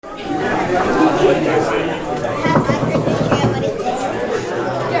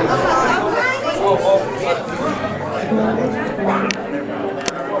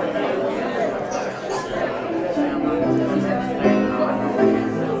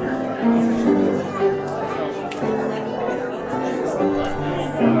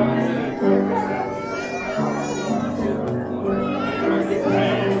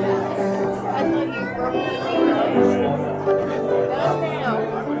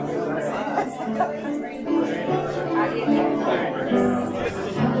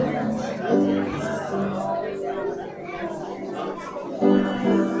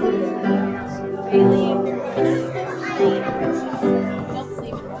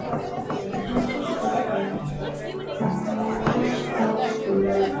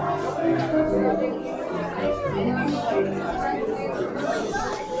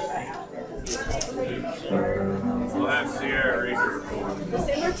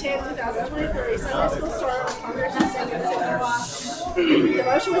December 10, 2023, Sunday School started with congregation singing Sing Life. The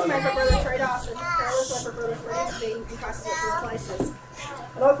motion was made by Brother Trey Dawson, prayer was led by Brother Freddie, and classes at his places.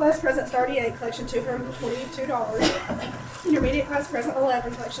 Adult class present 38, collection $222. Intermediate class present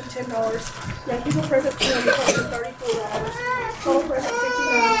 11, collection $10. Young people present 20, collection $34. Total present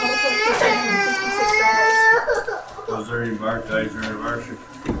 69, total collection $766. Was there any birthdays or anniversaries?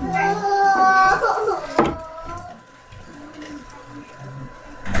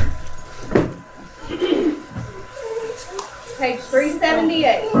 Page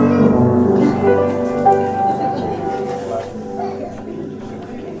 378.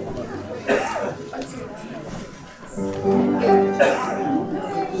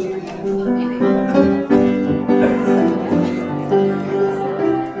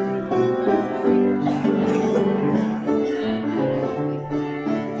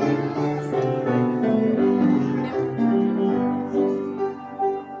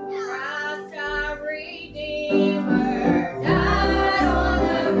 Christ our Redeemer died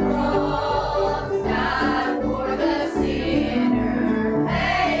on the cross.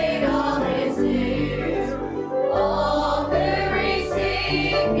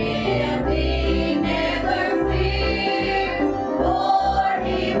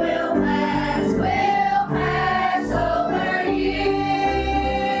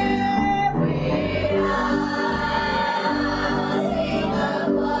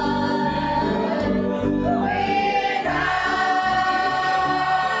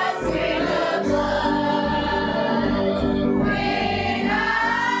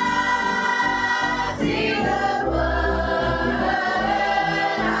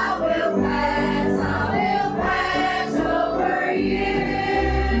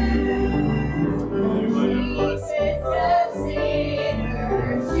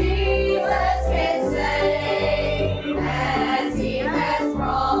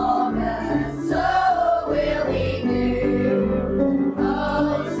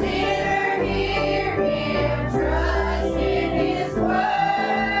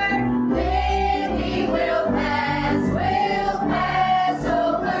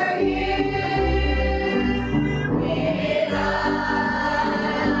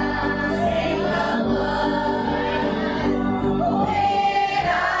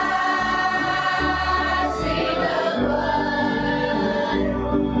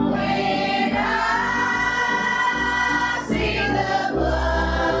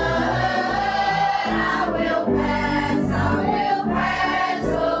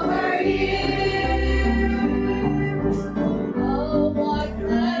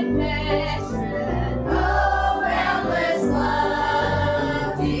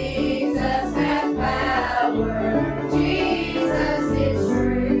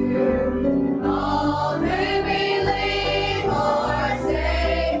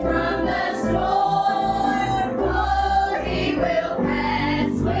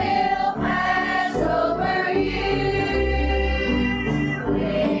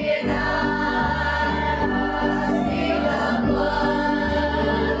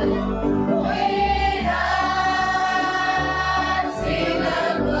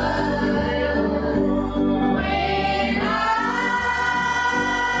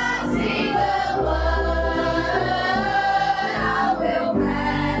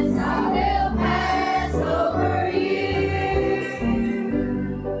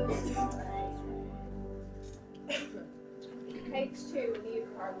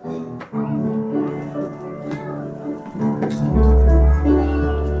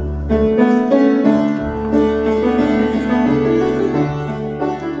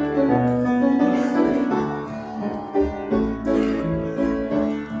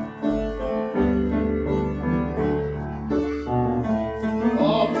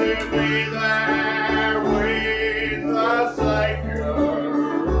 will be there with the Savior.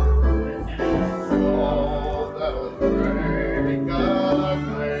 So the break of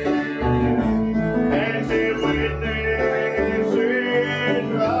day, and to witness in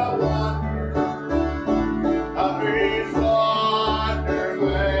the wonder of His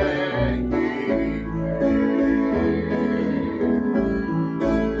wonder-making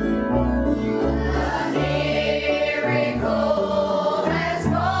A miracle has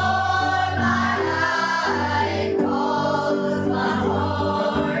gone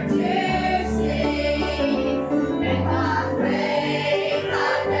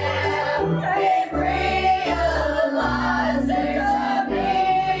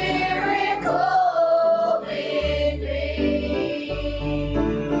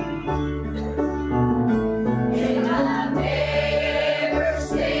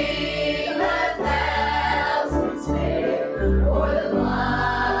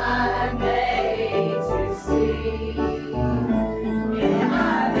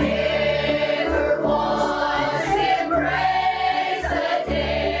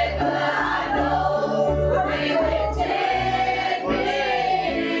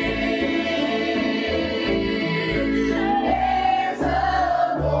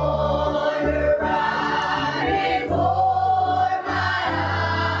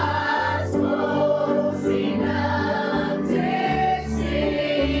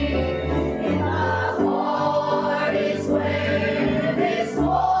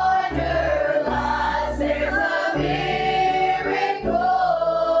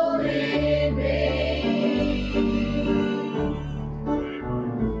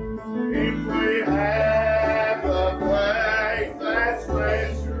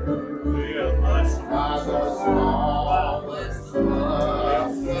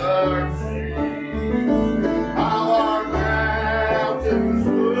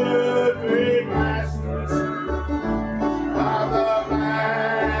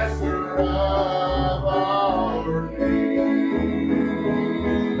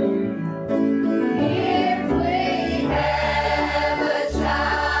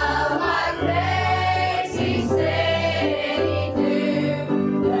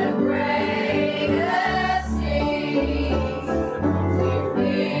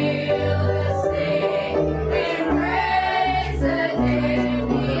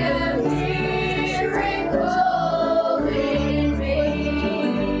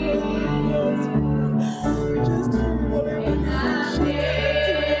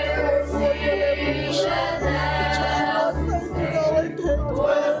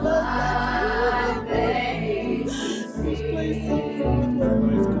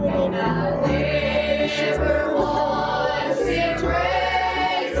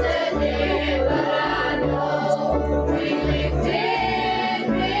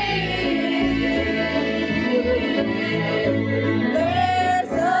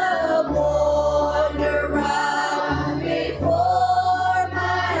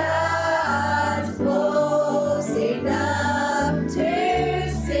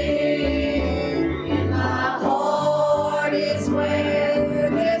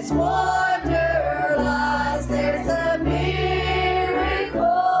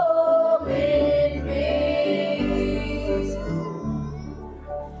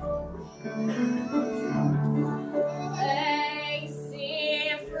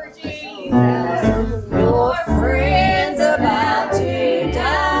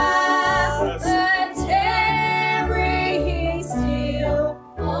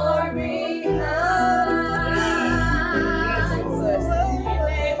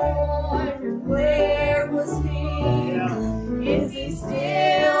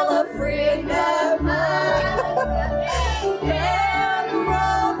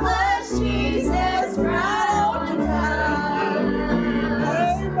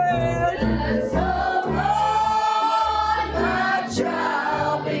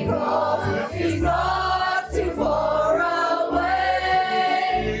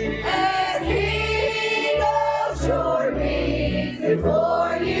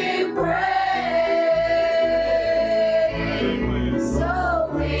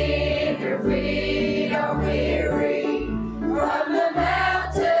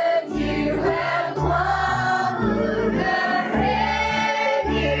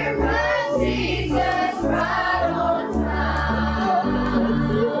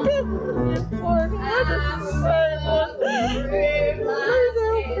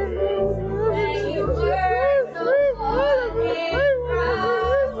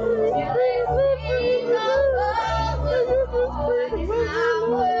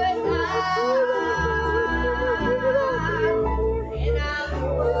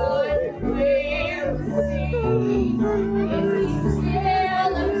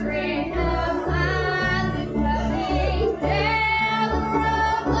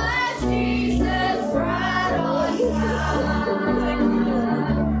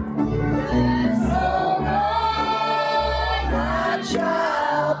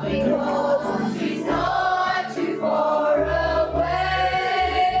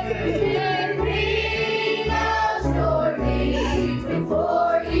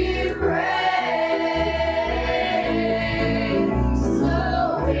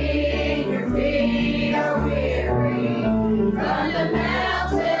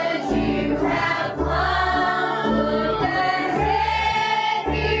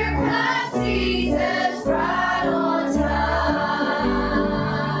Jesus right on time.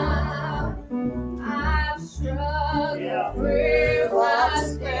 I've struggled through my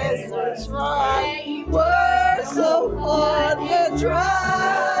space, right? You were so hard and dry.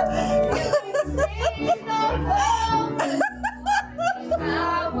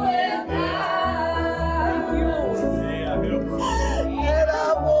 I will die. And I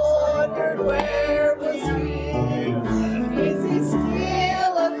wondered where was he? Is he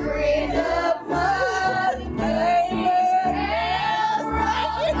still a friend of mine? Yes,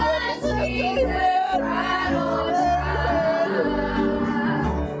 right on time.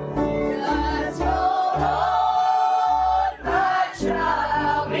 Just hold on, my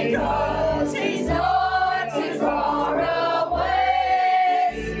child, because he's not too far away.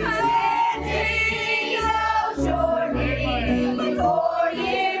 And he knows your need before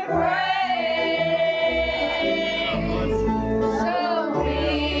you pray. So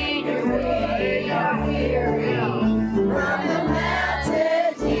when you are weary from the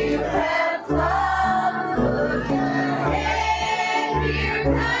mountains you have climbed, look ahead, here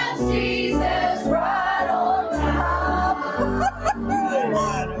comes Jesus right on time.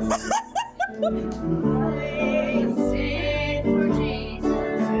 Sing for Jesus,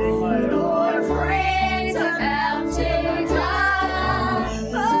 your friends about to die.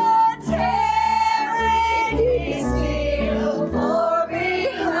 But tarry, he's still far behind.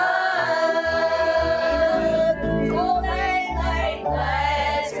 So they laid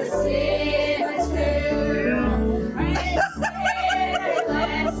Lazarus in the tomb and said a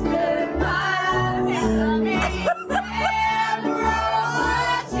last goodbye. Remember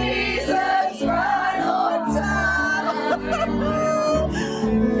Jesus right on time.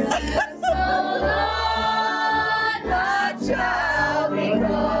 Just hold on, my child,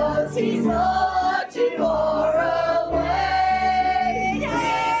 because he's not too far away.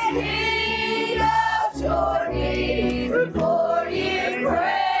 And he knows your needs before you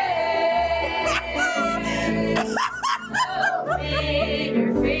pray. So when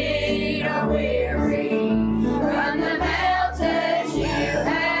your feet are weary from the mountains you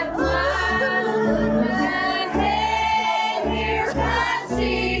have climbed, look ahead, here comes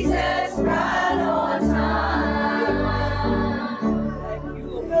Jesus right on time.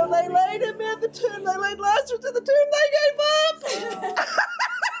 No, they laid him in the tomb. They laid Lazarus in the tomb. They gave up.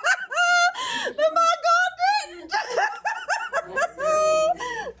 But my God didn't.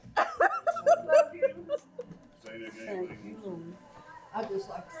 Say that again, please. I'd just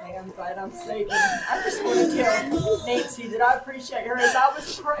like to say I'm glad I'm saved. I just want to tell Nancy that I appreciate her as I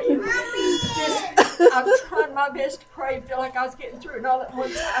was praying. I'm trying my best to pray, feel like I was getting through, and all at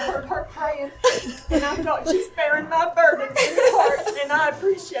once I heard her praying, and I thought she's bearing my burden in her heart, and I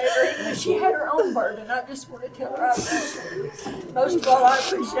appreciate her, even if she had her own burden. I just want to tell her I appreciate her. Most of all, I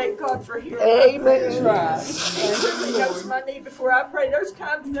appreciate God for hearing me. Amen. Right. And He knows my need before I pray. There's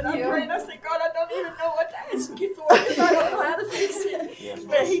times that I pray and I say, God, I don't even know what to ask you for because I don't know how to fix it.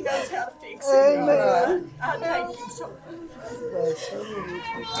 But He knows how to fix it. Amen. I thank Him so much.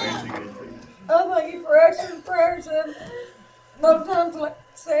 I thank You for answering prayers, and a lot of times, like I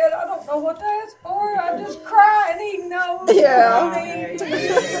said, I don't know what to ask for. I just cry, and He knows. Yeah. He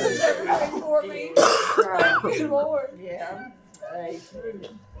does everything for me. Thank You, Lord. Yeah.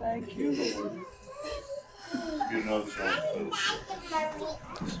 Thank You. Get another song, please.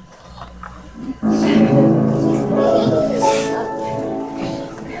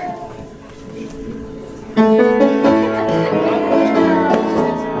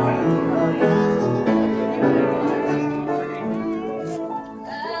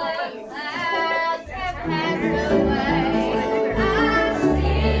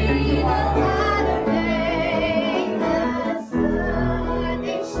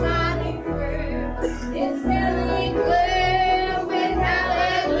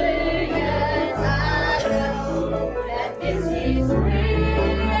 This is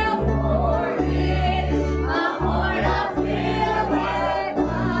real for me.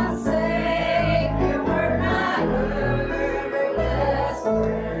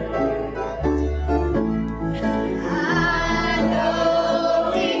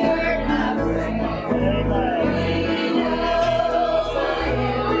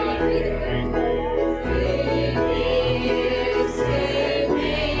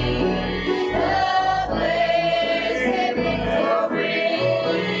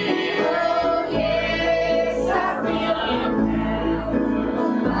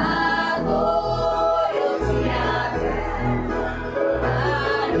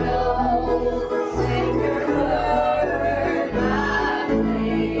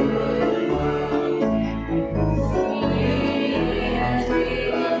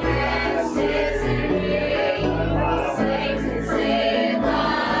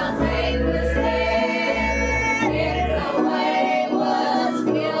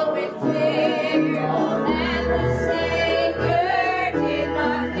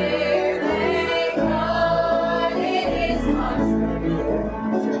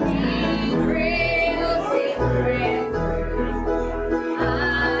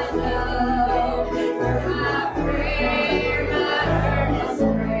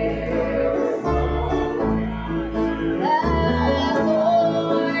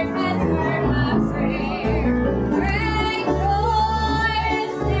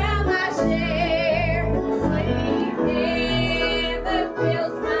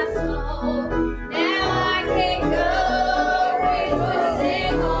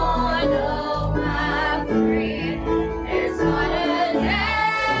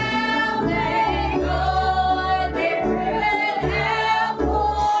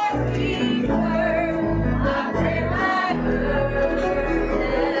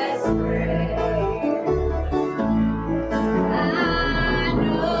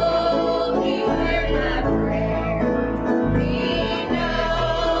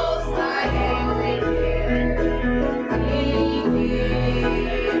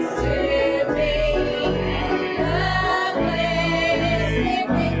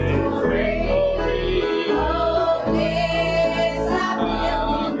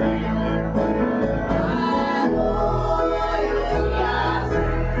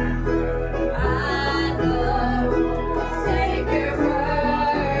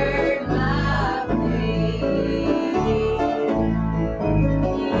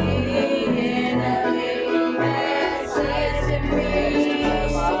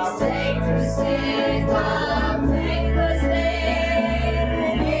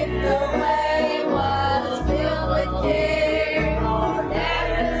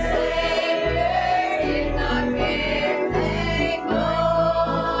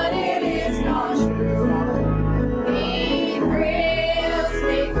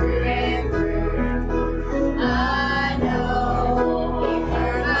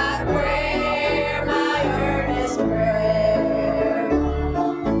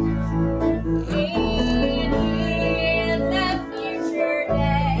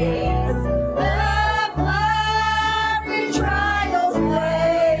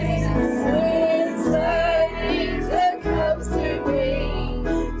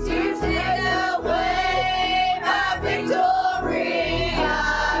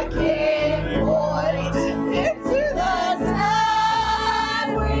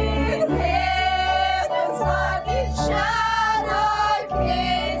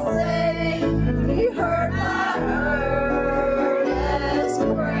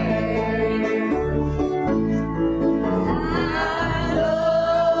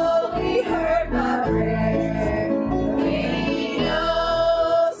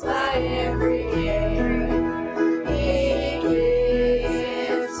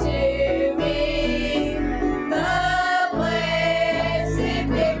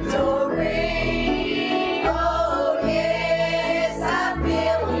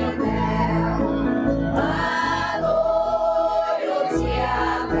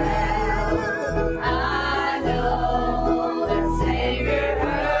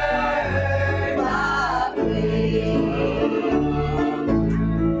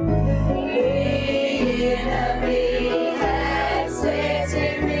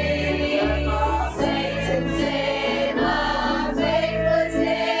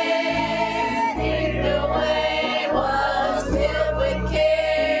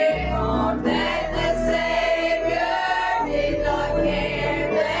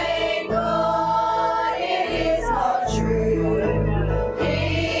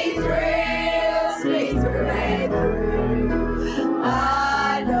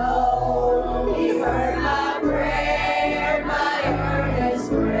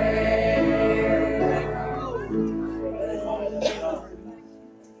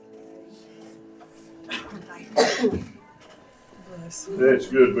 It's good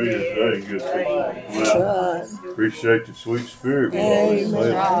to be here today. Good people. Well, appreciate your sweet spirit. We always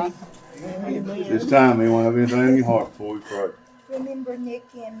say it. This time, anyone have anything in your heart before we pray? Remember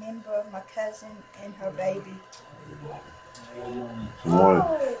Nikki and remember my cousin and her baby. Someone,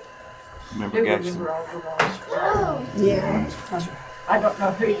 Remember Gaxon? Yeah. I don't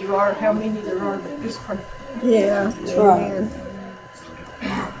know who you are, how many there are, but just pray. Yeah. Right.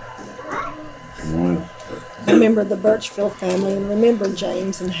 someone, Remember the Birchfield family and remember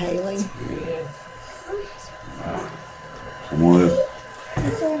James and Haley. someone,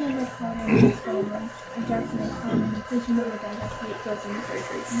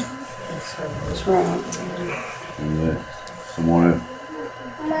 someone,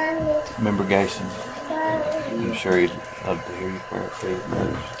 Remember Gaxon? I'm sure he'd love to hear you prayer for his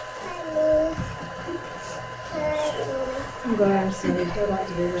brothers. I'm glad I said it. I'd like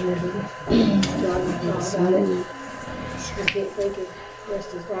to be remembered. God and all about it. Just get they could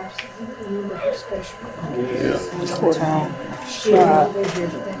rest his life. Remember her special. She Right. was here,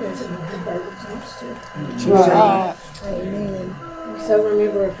 but that doesn't mean her burden's not still. Right. Amen. So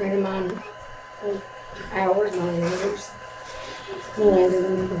remember a friend of mine, ours, not ours. Melinda,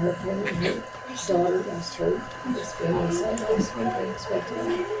 remember her friend, her daughter lost her. This family, so last week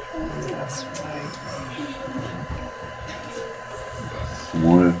unexpectedly.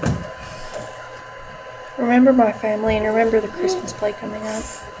 someone, Remember my family and remember the Christmas play coming up.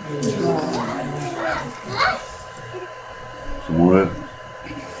 someone,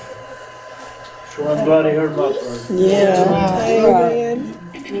 So I'm glad he heard my prayer. Yeah. Amen.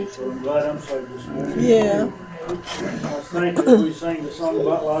 So I'm glad I'm saved this morning. Yeah. I was thinking we sang the song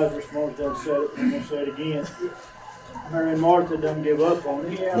about Lazarus. Mark done said it, and we'll say it again. Mary and Martha done give up on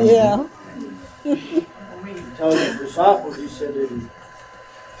it. Yeah. He told his disciples, he said, if he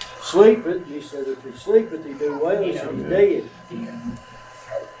sleepeth, he said, if he sleepeth, he do well. He said, he's dead.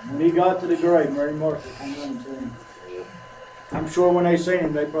 When he got to the grave, Mary and Martha came running to him. I'm sure when they seen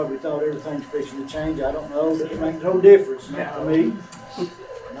him, they probably thought everything's fixing to change. I don't know. It makes no difference, not to me.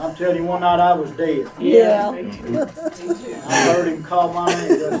 And I'm telling you, one night I was dead. Yeah. I heard him call my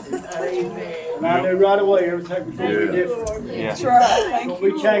name, Dusty. And I knew right away everything was going to be different. Yeah. There's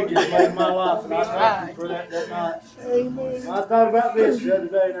going to be changes made in my life, and I thank him for that night. Amen. I thought about this the other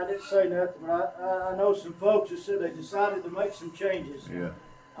day, and I didn't say nothing, but I know some folks that said they decided to make some changes. yeah.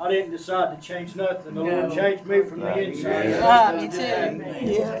 I didn't decide to change nothing. The Lord changed me from the inside. Yeah. Me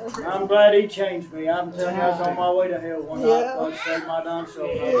too. Yeah. I'm glad He changed me. I'm telling you, I was on my way to hell one night. Yeah. God saved my darn soul.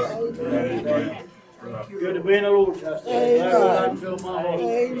 Good to be in the Lord's house. Glad I feel my heart.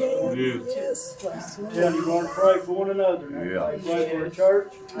 Amen. Yes. Tell you, going to pray for one another. Yeah. Pray for the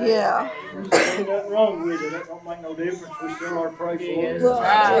church. Yeah. There's nothing wrong with it. That don't make no difference. We still are to pray for it.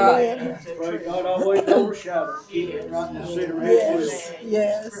 Right. Pray God always overshadow. Keep it right in the center of His Yes.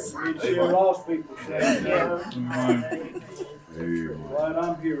 Yes. will. We need to see a lost people saved. Amen. Glad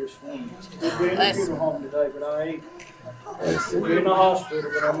I'm here this morning. Could be in a funeral home today, but I ain't. Could be in the hospital,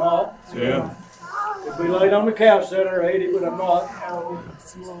 but I'm not. Yeah. Could be laid on the couch center 80, but I'm not.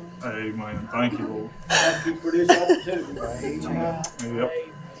 Amen. Thank you, Lord. Thank you for this opportunity. Yep.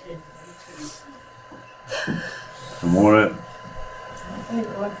 Someone, Thank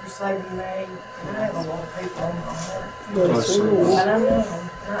God for saving me. I have a lot of people on my heart. Yes. And I know them.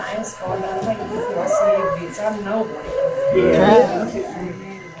 I ask God, I make you feel saved. I'm nobody.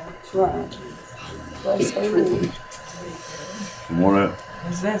 That's right. Bless the Lord. someone,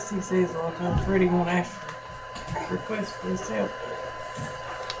 As Bessie says all the time, Freddie won't ask for requests for himself.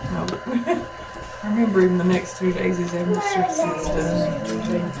 No. I remember him the next 2 days he's having surgery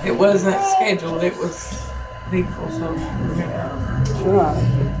done. It wasn't scheduled, it was needful, so remember. That's right.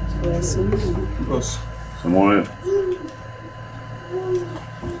 Bless the Lord. someone,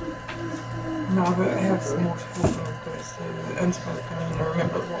 No, but I have some more spoken requests too, unspoken, and I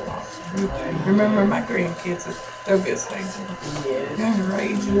remember the lost. Remember my grandkids, they'll get saved at a younger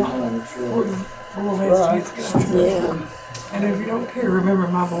age, and all the last kids get out. Yeah. And if you don't care, remember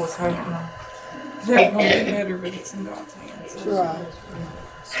my boys haven't. They're going to be better, but it's in God's hands. That's right.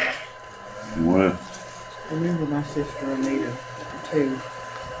 someone, Remember my sister Anita too.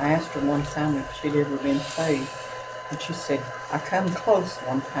 I asked her one time if she'd ever been saved, and she said, I come close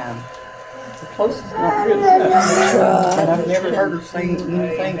one time. The close is not good enough. And I've never heard her say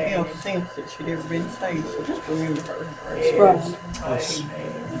anything else since that she'd ever been saved, so just remember her. That's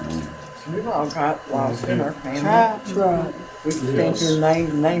right. We've all got lost in our family. That's right. We can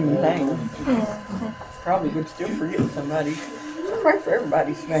stand here name. Probably would still forget somebody. So pray for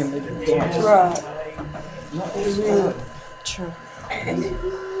everybody's family that's That's lost. right. Not just God. Sure.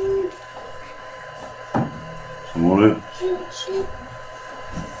 Come on in.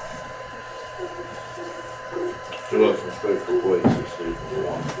 To us some special places this evening.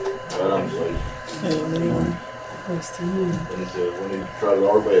 But I'm safe. Amen. Praise to you. And we need to try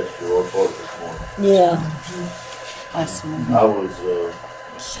our best to do our part this morning. Yeah. Awesome. I was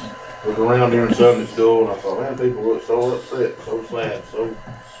looking around here in Sunday school and I thought, man, people look so upset, so sad, so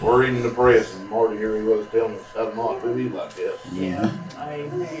worried and depressed. And Marty here he was telling us how to not be like that. Yeah.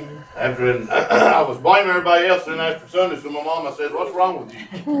 Amen. After I was blaming everybody else, and after Sunday school, my mama said, "What's wrong with you?"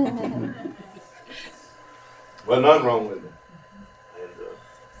 Well, nothing wrong with me.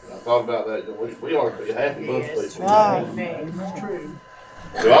 And I thought about that. We are to be a happy bunch of people. Amen. It's true.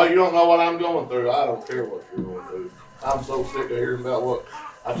 Well, you don't know what I'm going through. I don't care what you're going through. I'm so sick of hearing about what.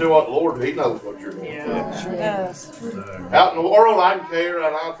 I tell you what, the Lord, He knows what you're going through. Sure does. Out in the world, I can care,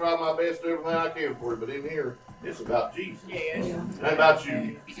 and I'll try my best to do everything I can for you. But in here, it's about Jesus. Yes. It ain't about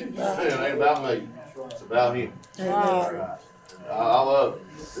you. It ain't about me. It's about Him. Amen. I love Him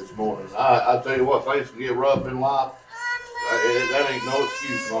this morning. I tell you what, things can get rough in life. That ain't no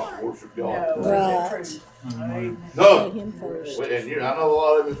excuse not to worship God. No, Right. is it true? Amen. No. Put him first. And I know a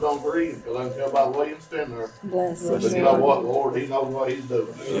lot of them don't breathe because I can tell by the way you stand there. Bless But him. you know what, Lord, He knows what He's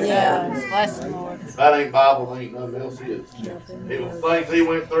doing. Yeah. Bless him, Lord. If that ain't Bible, there ain't nothing else is. It was things He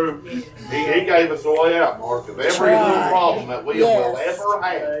went through. He gave us a way out, Mark, of every little problem that we will ever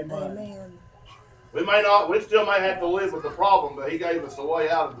have. Amen. We still may have to live with the problem, but He gave us a way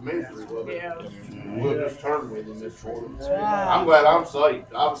out of the misery of it. Yeah. We'll just turn with Him this morning. I'm glad I'm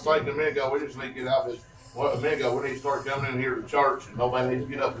saved. I was thinking a minute ago, we just need to get out this. Well, a minute ago, we need to start coming in here to church, and nobody needs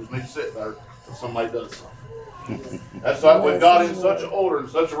to get up. We just need to sit there until somebody does something. That's like we've got in such an order and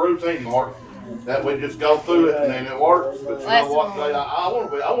such a routine, Mark, that we just go through it and then it works. But you know what? Today, I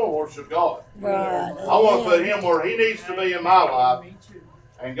want to worship God. Right. I want to put Him where He needs to be in my life,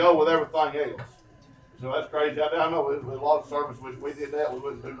 and go with everything else. So that's crazy. I know with a lot of service, if we did that, we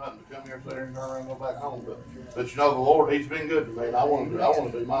wouldn't do nothing to come here, sit here, and turn around and go back home. But you know, the Lord, He's been good to me, and I want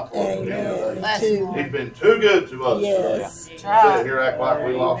to do my part for Him today. He's been too good to us. Yes. Sit here act like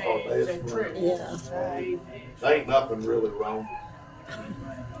we lost our best friend. Yeah. There ain't nothing really wrong.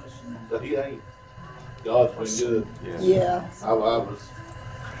 But He ain't. God's been good. Yeah. I was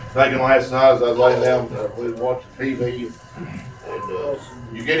thinking last night as I was laying down, we was watching TV,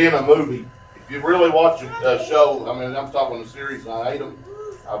 and you get in a movie. If you really watch a show, I mean, I'm talking a series, and I hate them.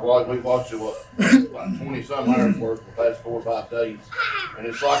 We've watched it, like 20-some hours worth the past 4 or 5 days. And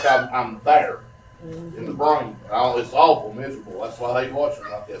it's like I'm there in the brain. It's awful, miserable. That's why they watch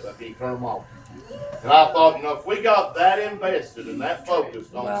them like that. I can't turn them off. And I thought, if we got that invested and that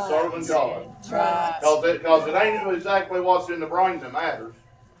focused on serving God, because it ain't exactly what's in the brain that matters,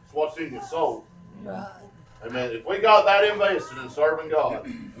 it's what's in your soul. Right. Amen. If we got that invested in serving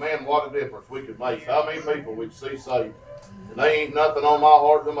God, man, what a difference we could make. How many people we'd see saved? And they ain't nothing on my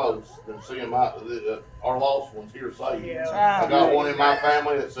heart the most than seeing our lost ones here saved. I got one in my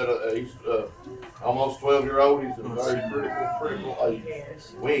family that said he's almost 12-year-old. He's in a very critical age.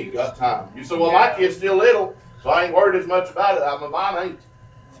 We ain't got time. You say, well, my kid's still little, so I ain't worried as much about it. Mine ain't.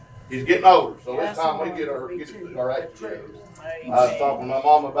 He's getting older, so it's time we get our act together. I was talking to my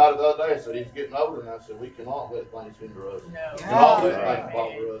mom about it the other day. I said, he's getting older, and I said, we cannot let things hinder us. We cannot let things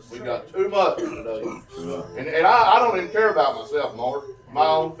bother us. We got too much today. And I don't even care about myself, Mark, my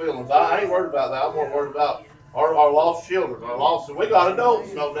own feelings. I ain't worried about that. I'm more worried about our lost children, we got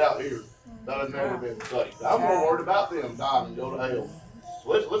adults, no doubt, here that have never been saved. I'm more worried about them dying and go to hell. So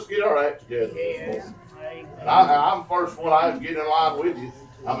let's get our act together this morning. And I'm the first one I have to get in line with you.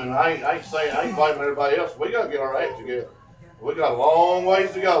 I mean, I ain't blaming everybody else. We got to get our act together. We got a long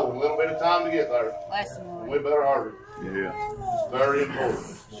ways to go and a little bit of time to get there. And we better hurry. Yeah. It's very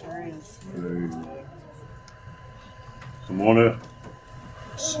important. Sure is. Come on up.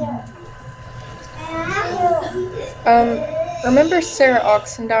 Remember Sarah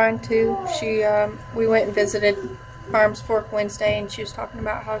Oxendine too? She we went and visited Arms Fork Wednesday, and she was talking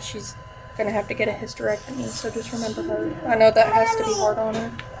about how she's gonna have to get a hysterectomy. So just remember her. I know that has to be hard on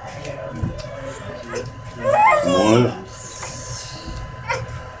her. Come on up.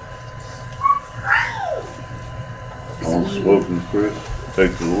 All spoken, Chris.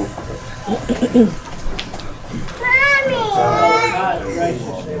 Take the Lord.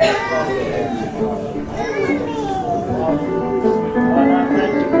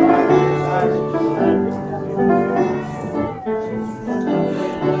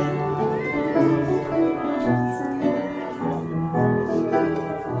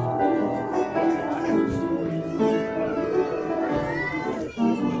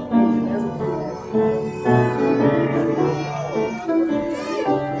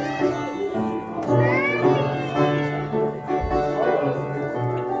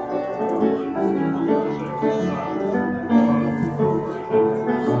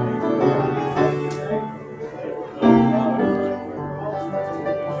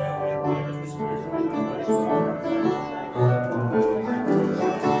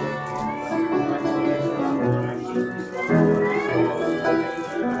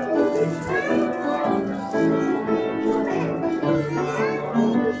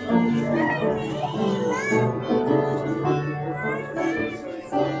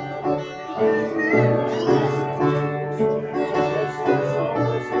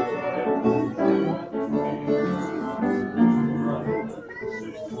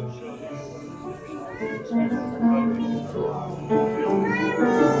 Call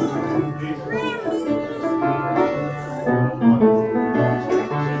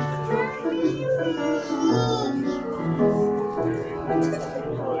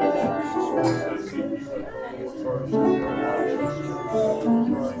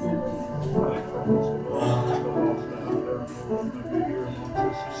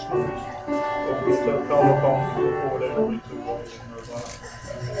upon you before they lead to walk in their life.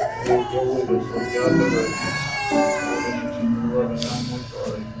 Lord, go with us and guide the way. In your loving name we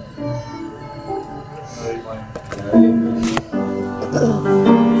pray.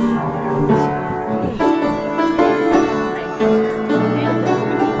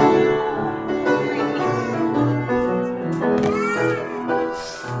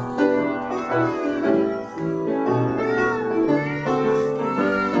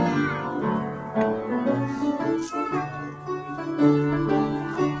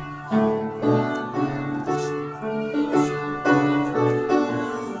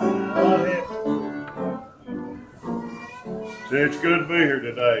 It's good to be here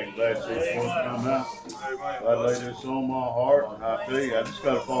today. Glad to see you come out. God laid this on my heart, and I tell you, I just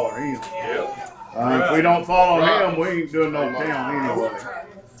got to follow Him. If we don't follow Him, we ain't doing no count anyway.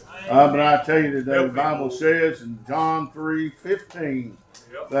 But I tell you today, the Bible says in John 3:15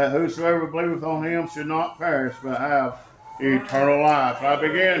 that whosoever believeth on Him should not perish but have eternal life. I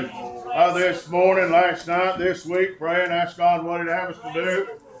began this morning, last night, this week, praying, ask God what He'd have us to do.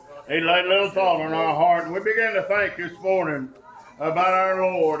 He laid a little thought on our heart, and we began to think this morning about our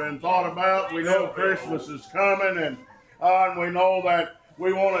Lord and thought about, we know Christmas is coming, and we know that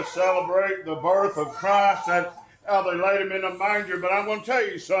we want to celebrate the birth of Christ, that how they laid Him in a manger. But I'm going to tell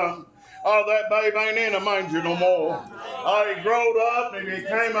you something. That babe ain't in a manger no more. He growed up and he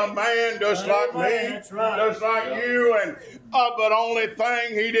became a man just like me, just like you, and but only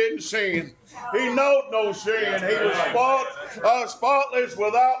thing he didn't sin. He knowed no sin. He was spotless,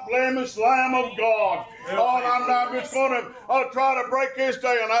 without blemish, Lamb of God. I'm just going to try to break this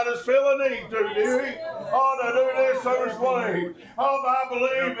down. I just feel a need to do this this way. I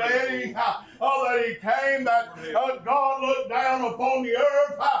believe that He came, that God looked down upon the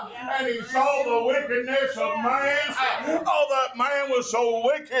earth, and He saw the wickedness of man. That man was so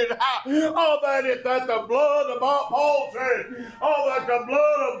wicked. That the blood of Paul said, that the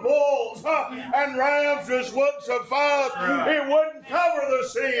blood of bulls and rams just wouldn't suffice. It wouldn't cover the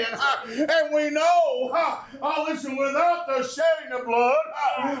sin. And we know, listen, without the shedding of blood,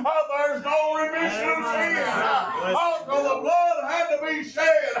 there's no remission of sin. So the blood had to be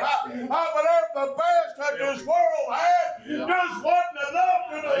shed. But the best that this world had just wasn't enough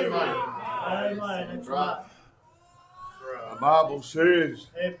to do. Amen. That's right. The Bible says,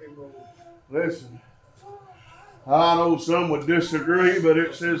 listen, I know some would disagree, but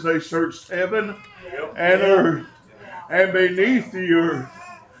it says they searched heaven and earth and beneath the earth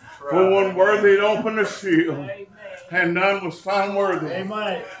for one worthy to open the seal, and none was found worthy.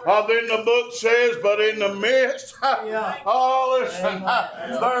 Amen. Then the book says, but in the midst, listen,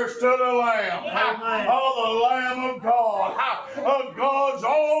 there stood a lamb, the Lamb of God, of God's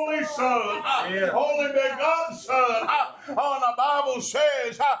only Son, only begotten Son. The Bible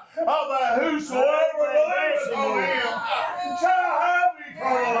says that whosoever believes on Him shall have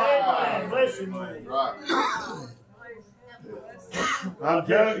eternal life. Bless you, man. Right. I'm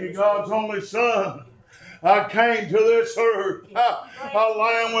telling you, God's only Son came to this earth, a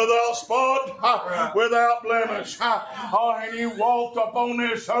lamb without spot, without blemish. And He walked upon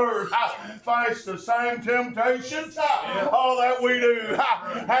this earth, faced the same temptations that we do.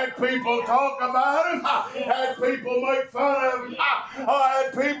 Had people talk about Him, had people make fun of Him,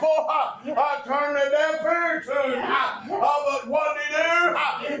 had people turn a deaf ear to Him. But what did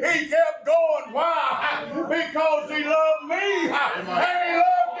He do? He kept going. Why? Because He loved me, and He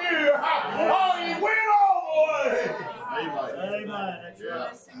loved you. He went all the way. Amen. That's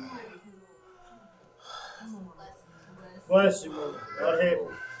right. Bless you, Lord. God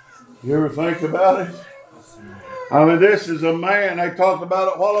help you. You ever think about it? This is a man, they talked about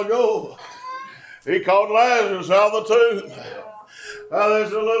it a while ago. He called Lazarus out of the tomb.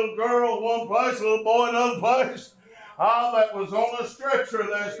 There's a little girl one place, a little boy another place. That was on a stretcher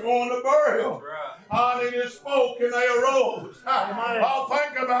that's going to burial. He just spoke and they arose.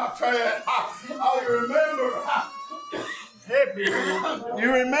 Think about that. You remember.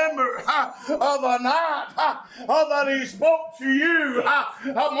 You remember the night that He spoke to you.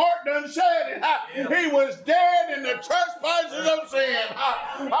 Mark done said it. He was dead in the trespasses of sin.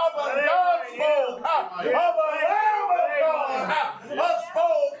 But God spoke. The Lamb of God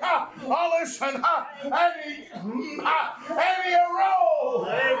spoke. Listen, and He arose.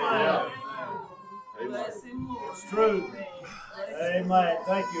 Amen. It's true. Amen.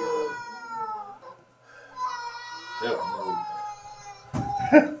 Thank you, Lord.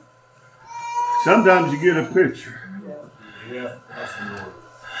 Sometimes you get a picture. Yeah, that's the Lord.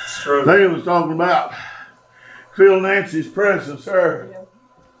 It's true. They was talking about Phil Nancy's presence there.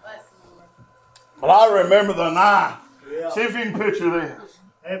 But I remember the night. Yeah. See if you can picture this.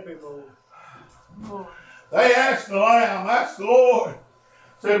 Happy Lord. They asked the Lamb, asked the Lord,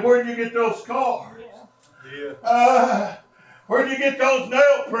 said, where'd you get those scars? Yeah. Where'd you get those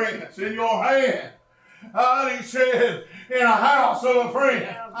nail prints in your hand? And he said, in a house of a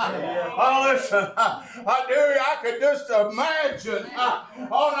friend. Listen, I dare you, I could just imagine.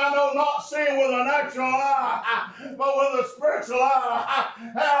 I know not seeing with a natural eye, but with a spiritual eye,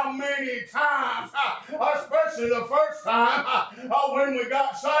 how many times, especially the first time, when we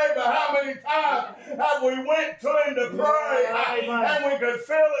got saved, but how many times have we went to him to pray, and we could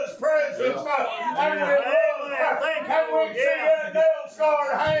feel his presence, and we see that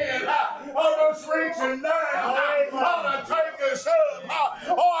nail-scarred hand, just reaching down, to take us up.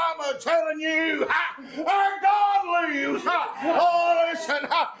 I'm telling you, our God lives. Listen,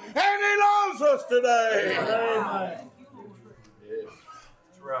 and he loves us today. Amen.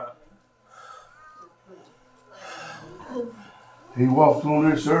 That's right. He walked on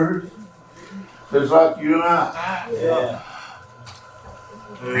this earth just like you and I. Yeah.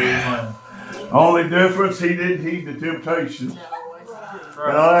 Amen. Only difference, he didn't heed the temptation.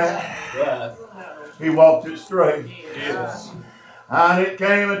 Right. He walked it straight. Yes. And it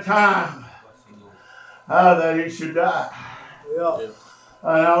came a time that he should die. Yeah.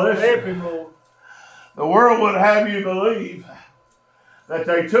 Now listen, Happy Lord. the world would have you believe that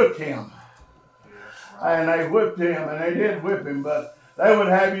they took him and they whipped him, and they did whip him, but they would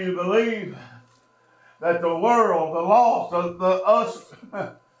have you believe that the world, the lost, us,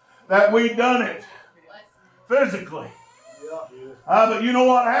 that we done it physically. But you know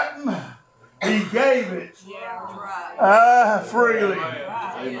what happened? He gave it freely.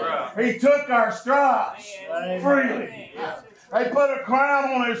 He took our stripes freely. They put a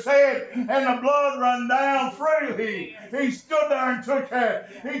crown on his head and the blood run down freely. He stood there and took that.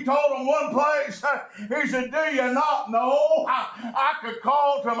 He told them one place, he said, do you not know I could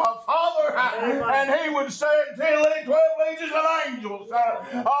call to my Father and he would say it 10, 12 legions of angels.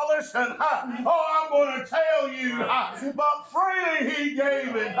 Listen, I'm going to tell you, but freely he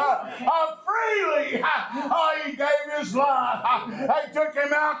gave it. Freely he gave his life. They took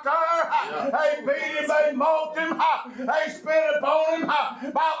him out there. They beat him. They mocked him. They spit upon him.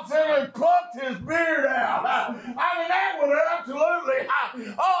 Bible said they plucked his beard out. I mean, that would absolutely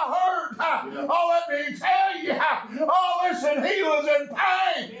hurt. Let me tell you. Listen, he was in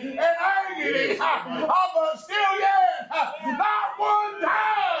pain and agony. But still yet, not one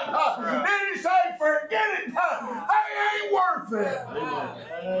time did he say, forget it. They ain't worth it.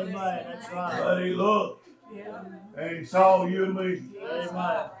 Amen. That's right. But he looked. And he saw you and me.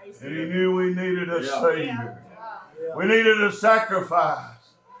 Amen. And he knew we needed a Savior. We needed a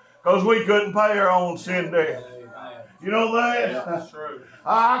sacrifice. Because we couldn't pay our own sin debt. You know that? That's true.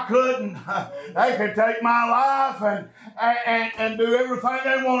 I couldn't. They could take my life and do everything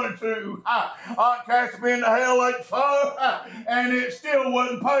they wanted to. Cast me into hell like fire, and it still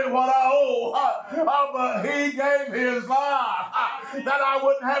wouldn't pay what I owe. But he gave his life that I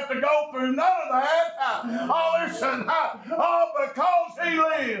wouldn't have to go through none of that. Listen, because he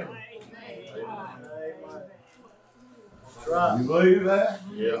lived. Right. You believe that?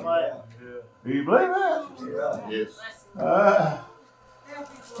 Yeah. Do you believe that? Yes.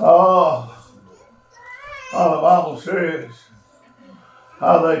 The Bible says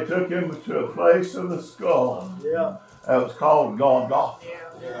how they took him to a place of the skull. Yeah. That was called Golgotha.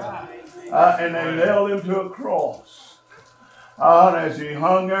 And they nailed him to a cross. And as he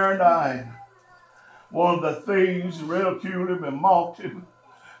hung there and died, one of the thieves ridiculed him and mocked him.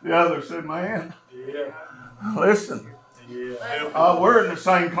 The other said, man, listen, we're in the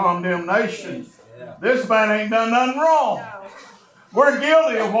same condemnation. This man ain't done nothing wrong. We're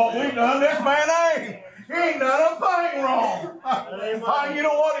guilty of what we done. This man ain't. He ain't done a thing wrong. You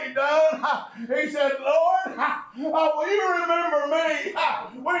know what he done? He said, Lord, will you remember me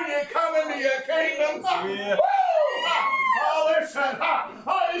when you come into your kingdom? Listen.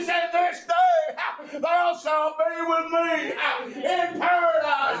 He said, this day thou shalt be with me in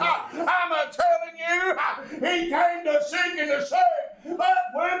paradise. I'm telling you, he came to seek and to save that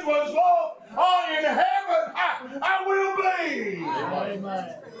which was lost. In heaven I will be.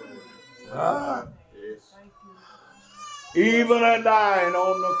 Even a dying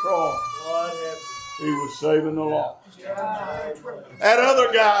on the cross. He was saving the lost. That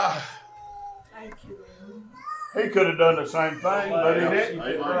other guy, he could have done the same thing, but he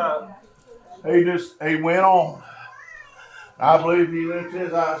didn't. He went on. I believe he lifted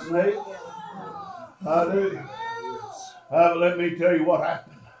his eyes and ate. I do. But let me tell you what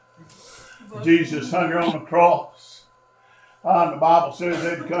happened. Jesus hung on the cross. And the Bible says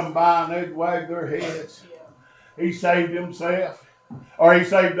they'd come by and they'd wag their heads. He saved himself. Or he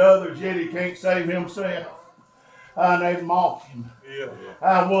saved others, yet he can't save himself. And they'd mock him.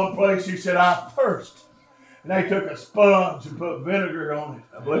 One place he said, "I thirst." And they took a sponge and put vinegar on it.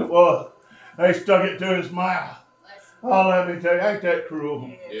 I believe it was. They stuck it to his mouth. Oh, let me tell you, ain't that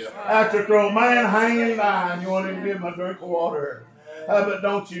cruel? That's a cruel man hanging dying. You want him to give him a drink of water. But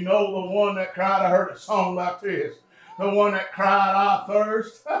don't you know the one that cried? I heard a song like this. The one that cried, "I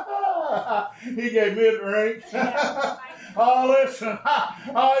thirst." He gave me a drink. Oh, listen.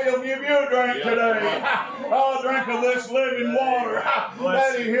 Oh, he'll give you a drink today. Oh, drink of this living water.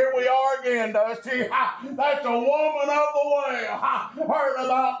 Daddy, here we are again, Dusty. That's a woman of the well. Heard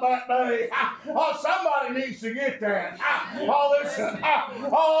about that day. Oh, somebody needs to get that. Oh, listen.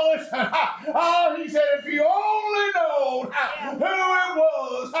 Oh, listen. Oh, he said, if you only know who it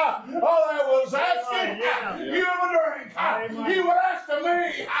was, oh, that was asking you of a drink. You would ask to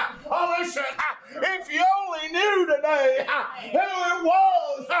me. Oh, listen. If you only knew today who it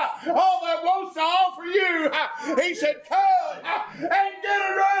was, oh, that wants to offer you, he said, come and get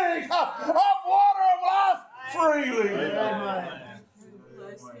a drink of water of life freely. Amen.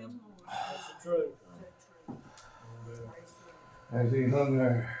 That's true. As he hung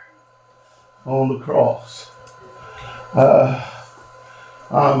there on the cross,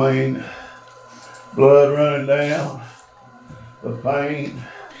 I mean, blood running down, the pain.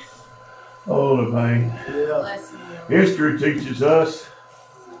 Oh, the pain. Yeah. History teaches us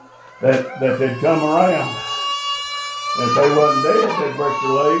that they'd come around. If they wasn't dead, they'd break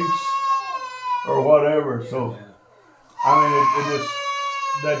their legs or whatever. So, I mean, it just,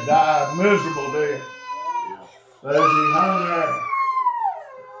 they died miserable death. But as he hung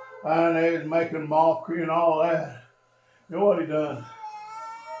there, and they was making mockery and all that, you know what he done?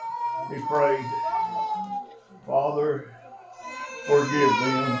 He prayed, "Father, forgive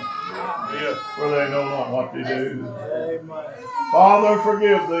them, for they know not what they do. Father,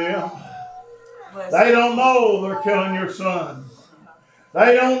 forgive them. They don't know they're killing your son.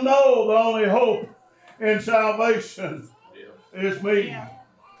 They don't know the only hope in salvation is me."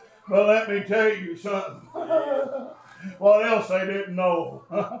 But let me tell you something. What else they didn't know?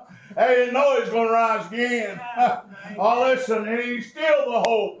 They didn't know he's going to rise again. Oh, listen, and he's still the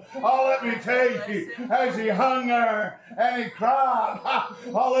hope. Oh, let me tell you, as he hung there and he cried.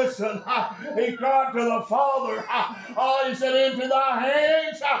 Oh, listen, he cried to the Father. Oh, he said, "Into thy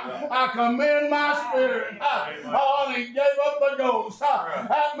hands I commend my spirit." Oh, and he gave up the ghost.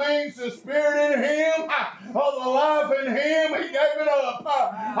 That means the spirit in him, oh, the life in him, he gave it up.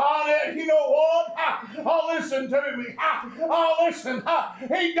 Oh, you know what? Oh, listen to me. Oh, listen,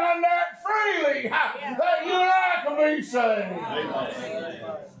 he done that freely, that you and I can be saved.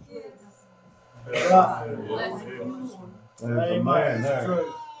 There's a man there.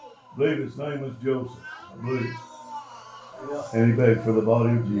 I believe his name was Joseph. I believe. And he begged for the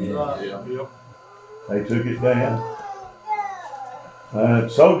body of Jesus. They took it down.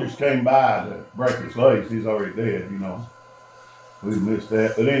 Soldiers came by to break his legs. He's already dead, you know. We missed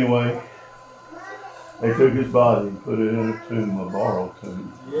that. But anyway, they took his body and put it in a tomb, a borrowed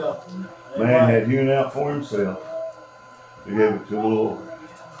tomb. Man had hewn out for himself to give it to the Lord.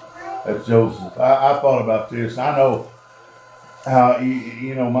 That's Joseph. I thought about this. I know how,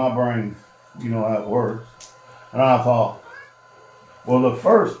 you know, my brain, you know how it works. And I thought, well, the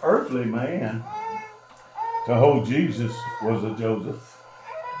first earthly man to hold Jesus was a Joseph.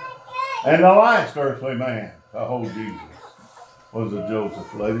 And the last earthly man to hold Jesus was a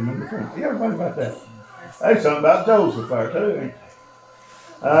Joseph. Laid him in the tomb. You ever think about that? There's something about Joseph there too, ain't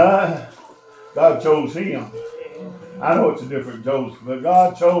there? God chose him. I know it's a different Joseph, but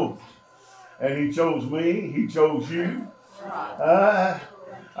God chose. And he chose me. He chose you. I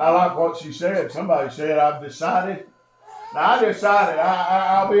like what she said. Somebody said, "I've decided." Now, I decided,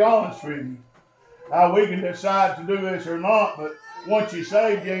 I'll be honest with you. We can decide to do this or not, but once you're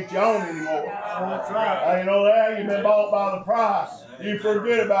saved, you ain't your own anymore. That's right. You know that? You've been bought by the price. You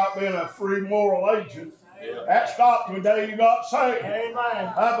forget about being a free moral agent. That stopped the day you got saved.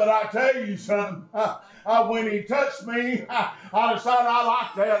 Amen. But I tell you something. When he touched me, I decided I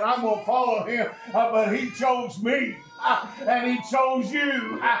like that. I'm going to follow him. But he chose me. and He chose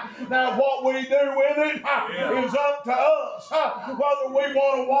you. Now what we do with it is up to us. Whether we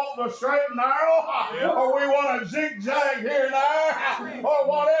want to walk the straight and narrow, or we want to zigzag here and there, or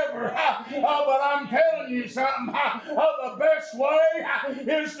whatever. But I'm telling you something. The best way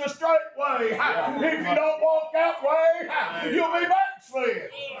is the straight way. If you don't walk that way, you'll be backslid.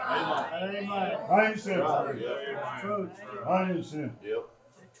 Amen. I ain't sin. I ain't sin.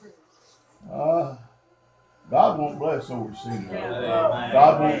 God won't bless over sin.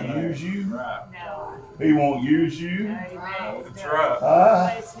 God won't use you. He won't use you. That's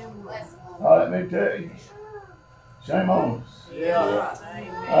right. Let me tell you. Shame on us.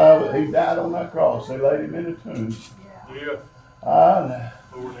 But He died on that cross. They laid Him in a tomb.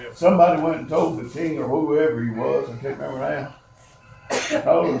 Somebody went and told the king or whoever he was, I can't remember now,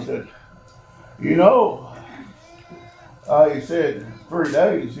 told him, said, you know, he said, 3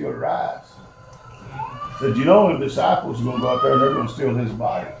 days he'll rise. Said, you know, the disciples are going to go out there and they're going to steal His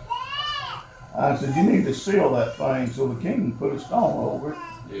body. I said, you need to seal that thing so the king put a stone over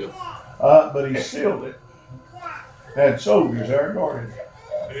it. But he sealed it. Had soldiers there guarding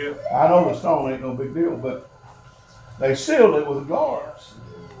it. I know the stone ain't no big deal, but they sealed it with guards.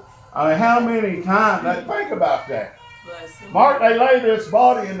 I mean, how many times, think about that. Mark, they lay this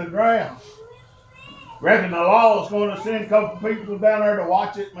body in the ground. Reckon the law is going to send a couple people down there to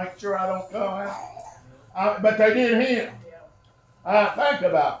watch it, make sure I don't come out. But they did Him. Think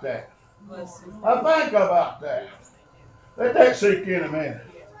about that. Think about that. Let that sink in a minute.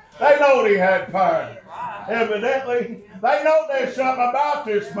 They know He had power. Evidently, they know there's something about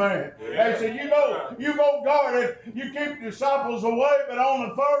this man. They said, you go guard it, you keep the disciples away, but on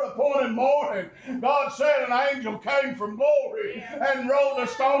the third appointed morning, God said an angel came from glory and rolled the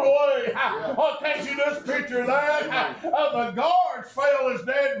stone away. Oh, can't you just picture that? The guards fell as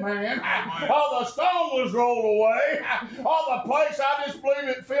dead man. The stone was rolled away. The place, I just believe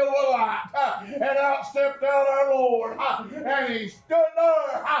it filled with light. And out stepped out our Lord. And He stood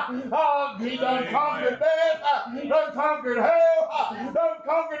there. He done conquered death, done conquered hell, done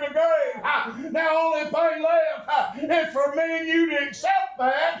conquered the grave. Now only thing left is for me and you to accept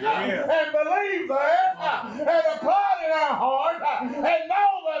that and believe that and apply it in our heart and know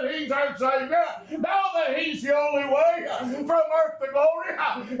that He's our Savior, know that He's the only way from earth to glory.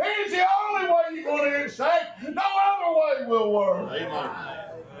 He's the only way you're going to get saved. No other way will work. Amen.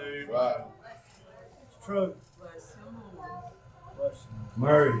 Right. It's true.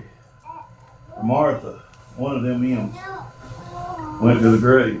 Mary, Martha, one of them M's, went to the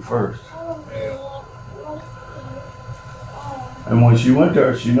grave first. And when she went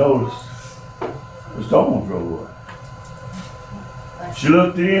there, she noticed the stone was rolled away. She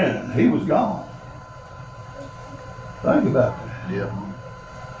looked in, He was gone. Think about that.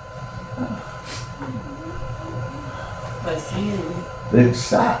 The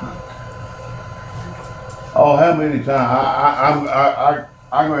excitement. Oh, how many times I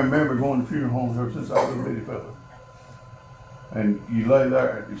can remember going to funeral homes ever since I was a bitty fella. And you lay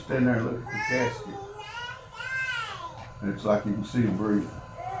there, you stand there and look at the casket. And it's like you can see them breathing.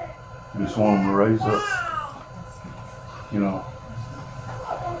 You just want them to raise up. You know.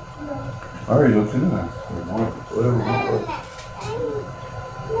 I already looked in there. Whatever it was.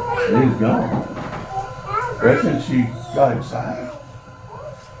 And He's gone. Reckon she got excited.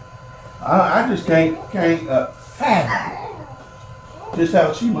 I just can't fathom just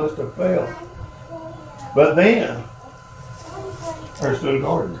how she must have felt. But then, there stood a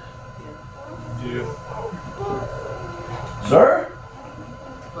gardener. Sir?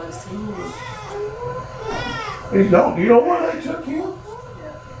 He's gone. You know where they took him?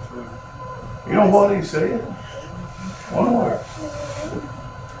 You know what he said? One word.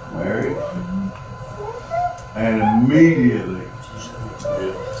 Mary. And immediately,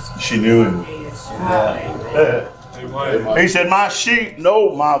 she knew Him. He said, my sheep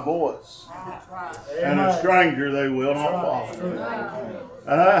know my voice. And a stranger they will not follow.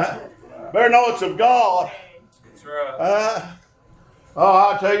 Better know it's of God.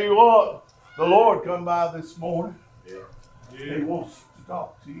 I'll tell you what, the Lord come by this morning. He wants to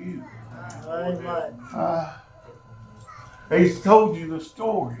talk to you. He's told you the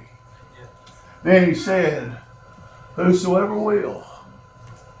story. Then He said, whosoever will,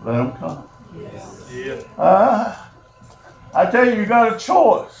 let them come. I tell you, you got a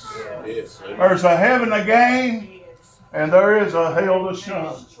choice. There's a heaven to gain, and there is a hell to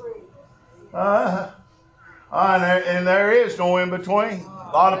shun. And there is no in between.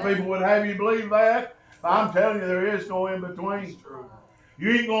 A lot of people would have you believe that. I'm telling you, there is no in between.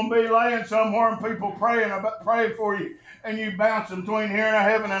 You ain't going to be laying somewhere and people praying for you, and you bouncing between here and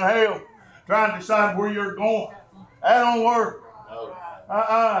heaven and hell, trying to decide where you're going. That don't work.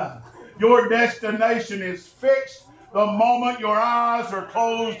 Your destination is fixed the moment your eyes are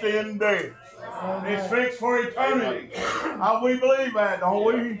closed in death. It's fixed for eternity. We believe that, don't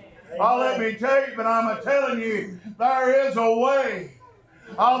we? Let me tell you, but I'm telling you, there is a way.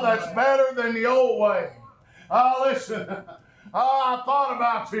 That's better than the old way. Listen. I thought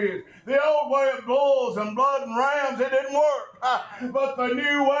about this. The old way of bulls and blood and rams, it didn't work. But the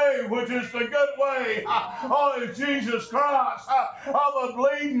new way, which is the good way, is Jesus Christ, the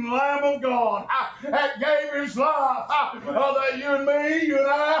bleeding Lamb of God, that gave his life, that you and me, you and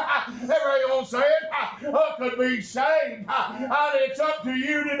I, everybody gonna say it, could be saved. It's up to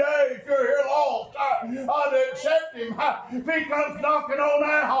you today, if you're here lost, to accept him. If he comes knocking on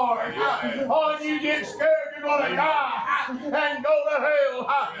that heart, and you get scared you're gonna die, and go to hell,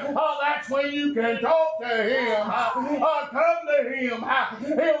 that's when you can talk to him. Come to him.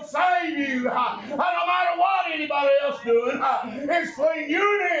 He'll save you. No matter what anybody else doing, it's between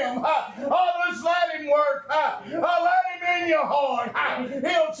you and him. Just let him work. Let him in your heart.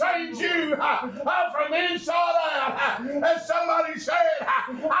 He'll change you from inside out. As somebody said,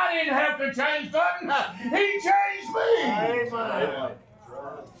 I didn't have to change nothing. He changed me. Amen.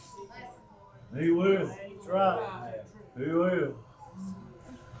 He will. That's right. He will.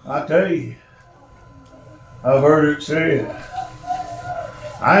 I tell you, I've heard it said,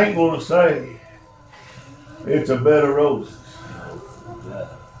 I ain't going to say it's a bed of roses,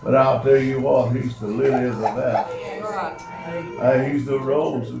 but I'll tell you what, he's the lily of the valley. He's the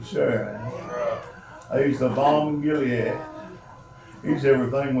rose of Sharon. He's the balm in Gilead. He's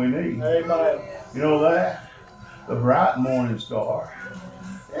everything we need. Amen. You know that? The bright morning star.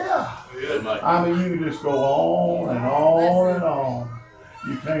 Yeah. I mean, you can just go on and on and on.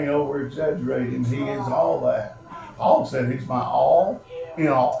 You can't over-exaggerate him. He is all that. Paul said he's my all in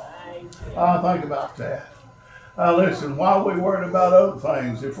all. Think about that. Listen, why are we worried about other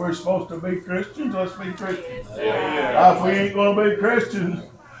things? If we're supposed to be Christians, let's be Christians. If we ain't going to be Christians,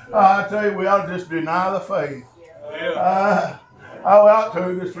 I tell you, we ought to just deny the faith. We ought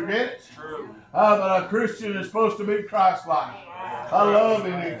to just forget it. But a Christian is supposed to be Christ-like.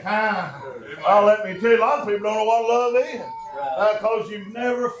 Loving and kind. Let me tell you, a lot of people don't know what love is. Because you've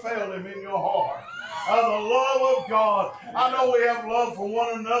never felt him in your heart. The love of God. I know we have love for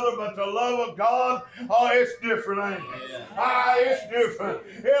one another, but the love of God, it's different, ain't it? It's different.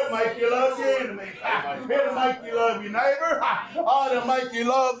 It'll make you love your enemy. It'll make you love your neighbor. It'll make you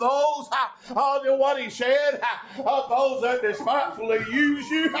love those. What he said. Those that despitefully use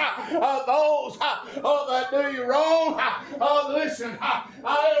you. Those that do you wrong. Listen.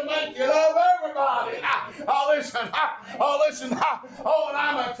 It'll make you love everybody. Listen. And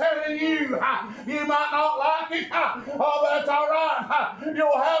I'm telling you, you might not like it, but that's all right.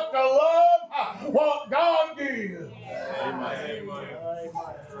 You'll have to love what God gives. Amen.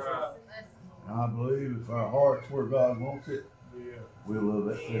 I believe if our heart's where God wants it, we'll love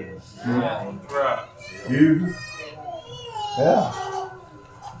that thing. That's right. You? Yeah.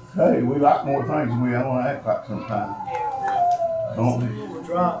 Hey, we like more things than we want to act like sometimes. Don't we? That's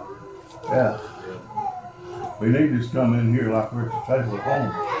right. Yeah. We need to just come in here like we're at the table at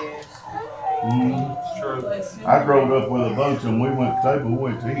home. It's true. I grew up with a bunch of them. We went to the table, we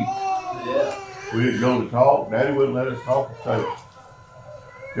went to eat. Yeah. We didn't go to talk. Daddy wouldn't let us talk at the table.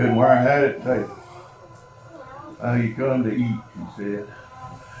 Couldn't wear a hat at the table. You come to eat, he said.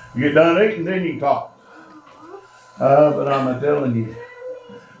 You get done eating, then you can talk. But I'm telling you,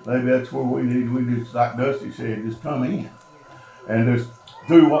 maybe that's where we need, we just, like Dusty said, just come in and just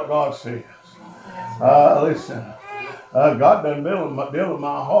do what God says. Listen, God done deal with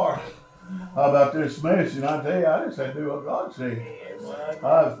my heart about this message, and I tell you, I just had to do what God said.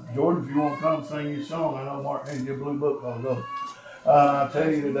 Jordan, if you want to come sing your song, I know Mark hands you a blue book, I'll go. I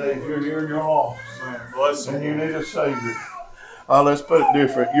tell you today, if you're here and you're lost, and you need a Savior, let's put it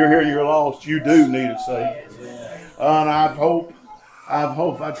different. You're here, you're lost, you do need a Savior. And I hope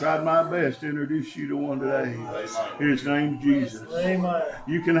I tried my best to introduce you to one today. His name's Jesus. Amen.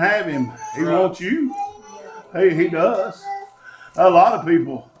 You can have him. He wants you. Hey, he does. A lot of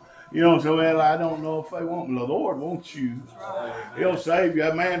people, say, well, I don't know if they want me. The Lord wants you. He'll save you.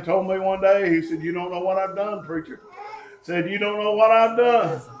 A man told me one day, he said, you don't know what I've done, preacher. Said, you don't know what I've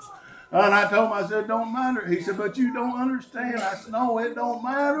done. And I told him, I said, it don't matter. He said, but you don't understand. I said, no, it don't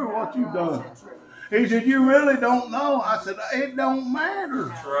matter what you've done. He said, you really don't know. I said, it don't matter.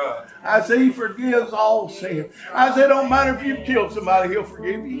 That's right. I said, he forgives all sin. I said, it don't matter if you've killed somebody, he'll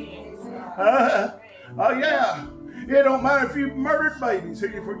forgive you. Oh, yeah. It don't matter if you've murdered babies,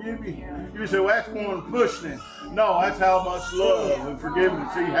 He'll forgive you. You say, well, that's one pushing it. No, that's how much love and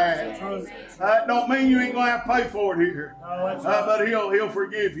forgiveness He has. That don't mean you ain't going to have to pay for it here. But He'll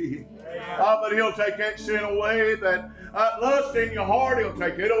forgive you. But He'll take that sin away. That lust in your heart, He'll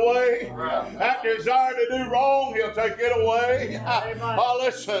take it away. That desire to do wrong, He'll take it away.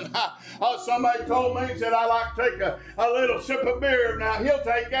 Listen, somebody told me, he said, I like to take a little sip of beer. Now, He'll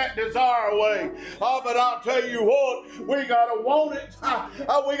take that desire away. But I'll tell you what, we got to want it.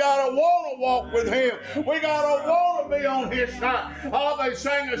 We got to want to walk with Him. We got to want to be on His side. They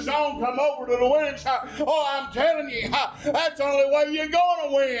sang a song, come over to the winning side. I'm telling you, that's the only way you're going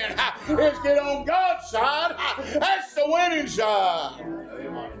to win. Is get on God's side. That's the winning side.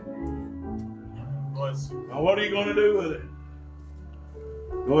 Now, what are you going to do with it?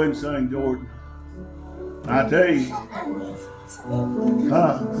 Go ahead and sing, Jordan. I tell you.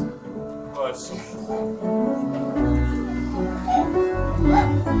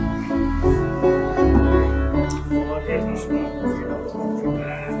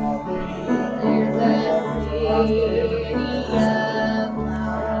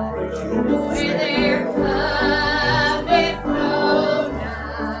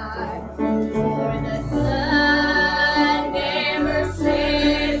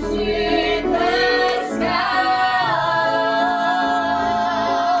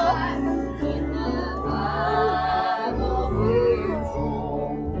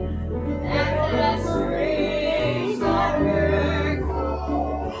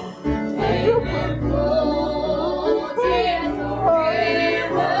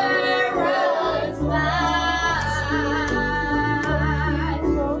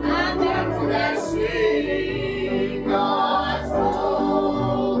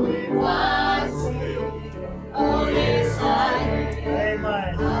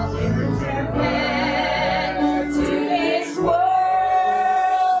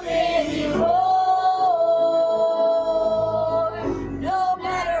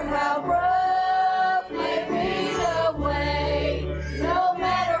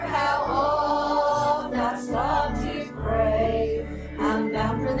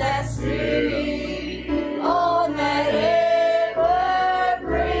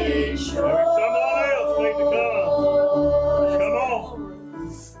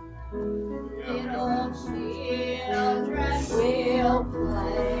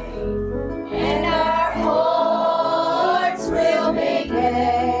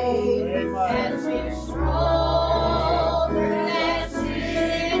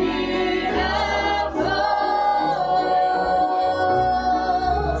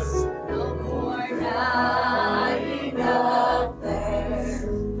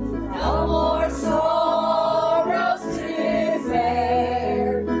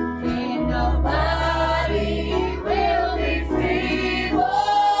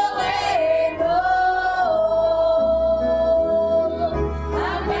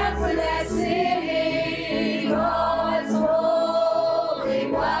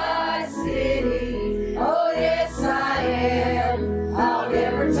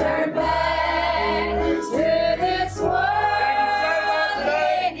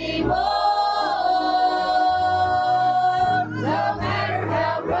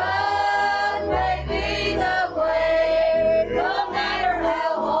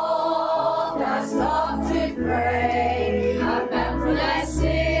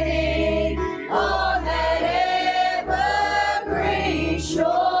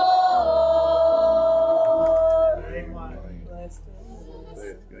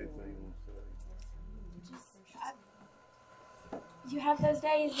 You have those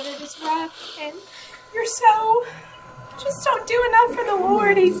days that are just rough and you're so just don't do enough for the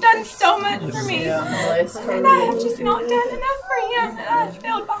Lord. He's done so much for me. And I have just not done enough for Him, and I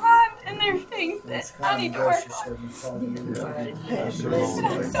feel behind, and there's things that I need to work on.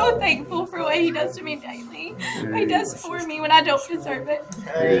 But I'm so thankful for what He does to me daily. What He does for me when I don't deserve it.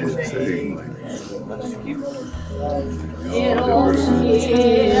 Little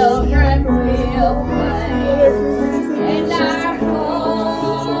children will play, and our hearts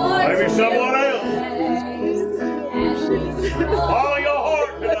Maybe someone else. Follow your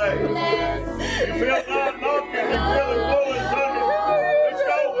heart today. You feel God knocking, you feel the pulling thunder. Let's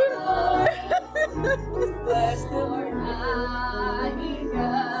go. Bless the Lord,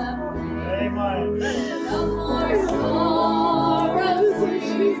 Amen. no more sorrows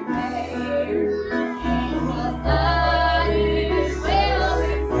to bear, and the body will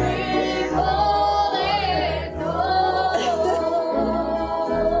be free, whole and whole.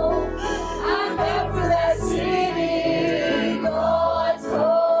 I'm bound for that city, God's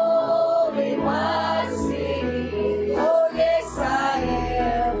holy wise city.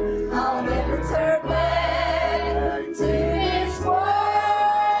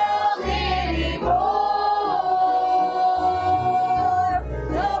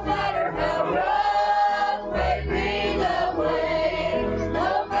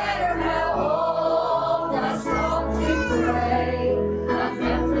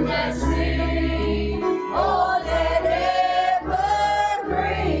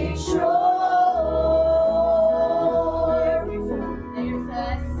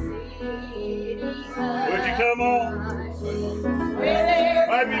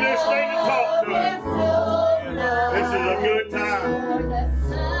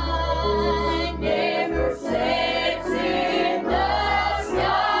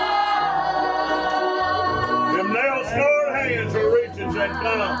 he said,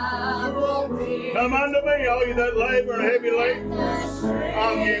 come unto me, all you that labor and heavy laden,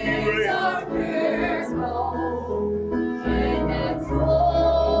 I'll give you rest.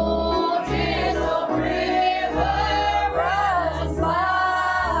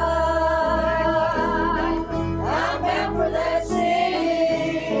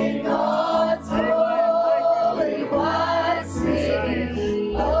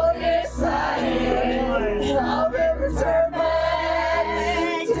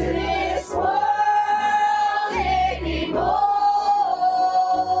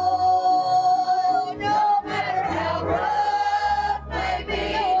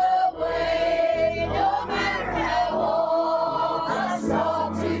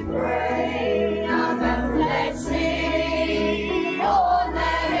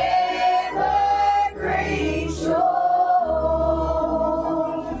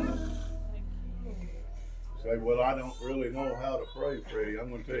 Say, well, I don't really know how to pray, Freddie. I'm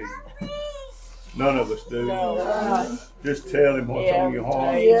going to tell you. None of us do. Just tell him what's on your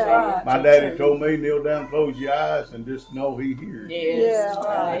heart. My daddy told me, kneel down, close your eyes, and just know he hears you.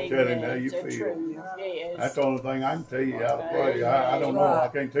 Tell him how you feel. That's the only thing I can tell you how to pray. I don't know. I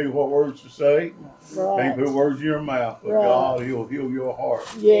can't tell you what words to say. Can't put words in your mouth. But God, he'll heal your heart.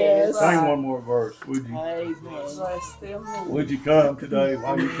 Yes. Sing one more verse, would you? Would you come today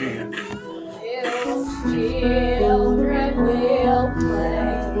while you can? Children will play,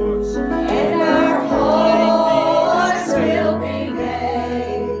 and our hearts will be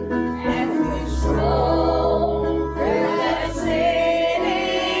gay, and we stroll through that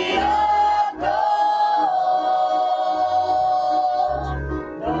city of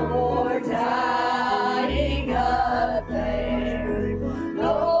gold. No more dying up there,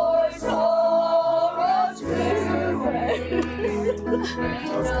 no more sorrows to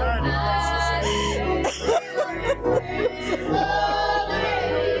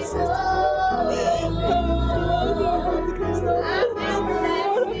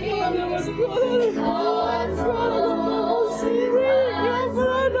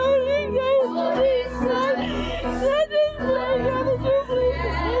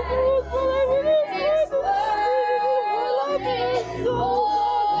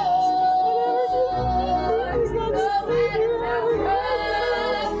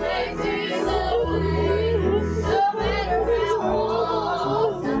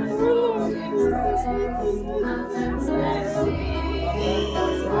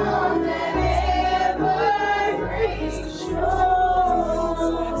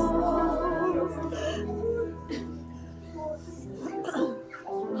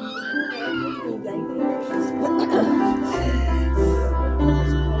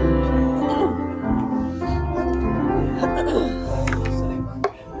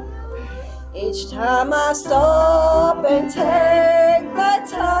Each time I stop and take the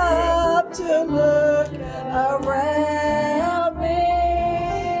time to look around me,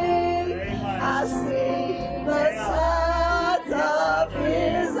 I see the signs of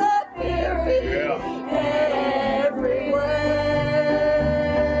His appearing everywhere.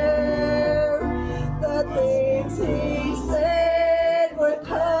 The things He said would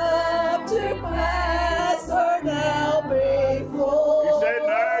come to pass are now before. He said,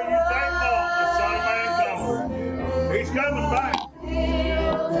 now you think not, the Son of Man coming. He's coming back.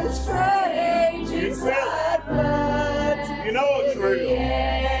 Feel the strange inside blood. You know it's real.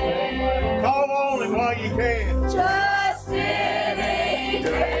 Call on Him while you can. Just sitting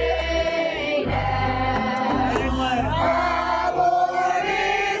praying now. My Lord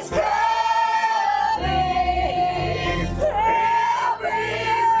is coming. He'll be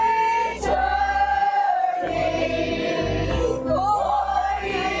returning for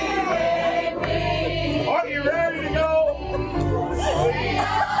you and me. Are you ready to go? We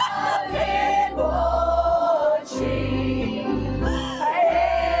have been watching,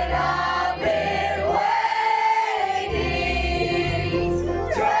 and I've been waiting.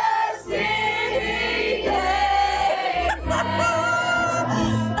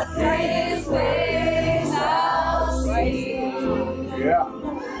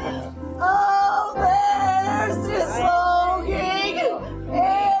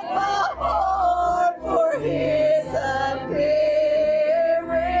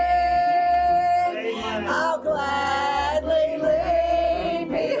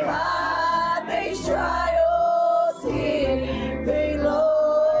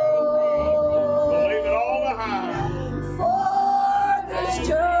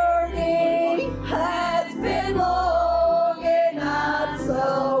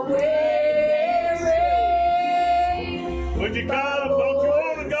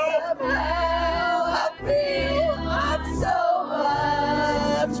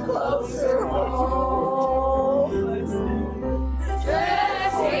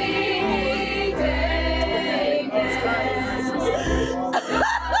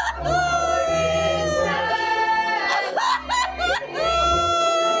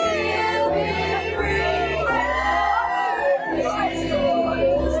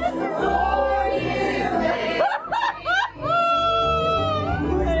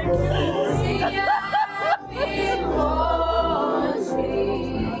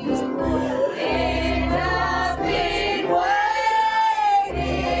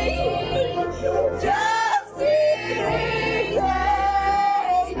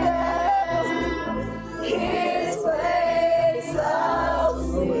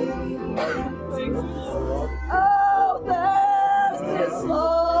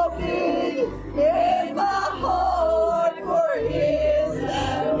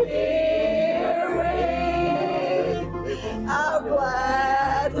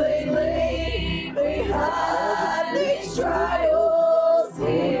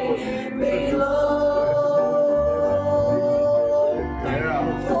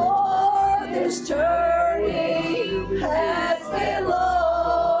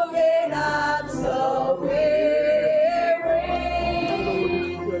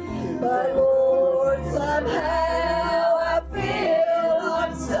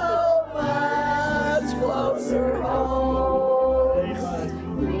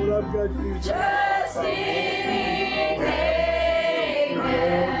 God got you. Just in Amen.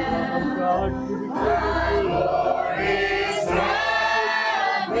 God, you be good. Lord is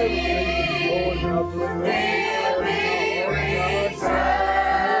coming. Lord, I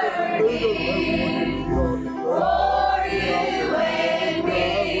believe. For you and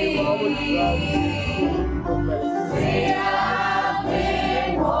me. See, I've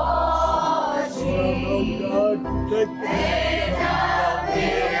been watching. And I've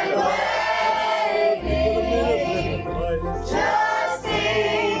been waiting. Just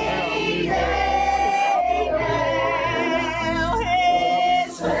any day now,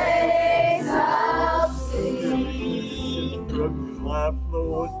 His face I'll see. Life,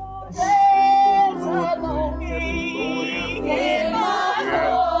 Lord. There's a longing in my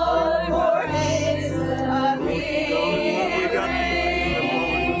heart for His appearing.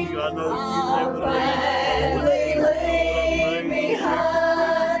 I'll gladly leave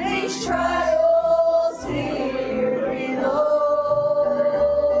behind these trials here below.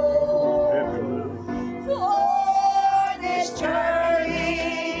 For this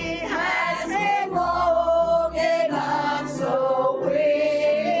journey has been long and I'm so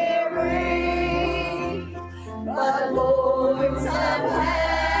weary. But Lord,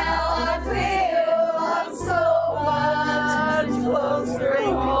 somehow I feel I'm so much closer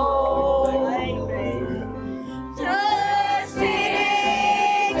home. Just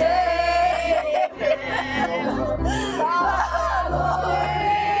in now, my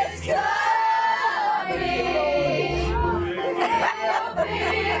Lord is coming. I'll be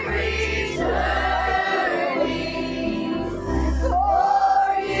returning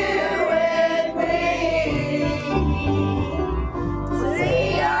for you and me.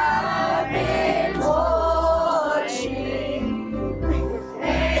 See, I've been watching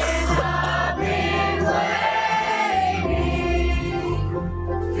and I've been waiting.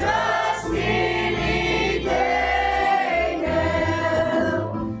 Just any day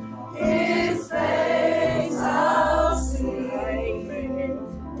now, His face I'll see. Amen.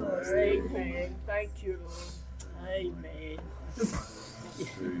 Amen. Thank you, Lord. Amen.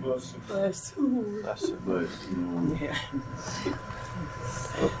 Bless you. That's it. Yeah.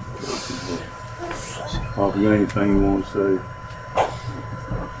 Papa, you got anything you want to say?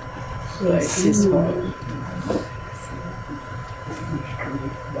 Bless His heart.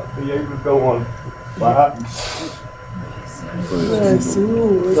 Be able to go on. Bye. Bless you,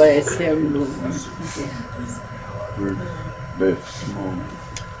 Lord. Bless Him, Lord. We're Beth's mom.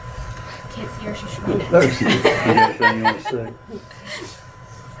 Can't see her, she's There she is. You got anything you want to say?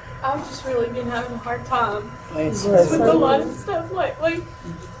 I've just really been having a hard time Bless with Him. a lot of stuff lately.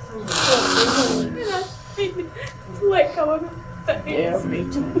 And I need to let go of things. Yeah, me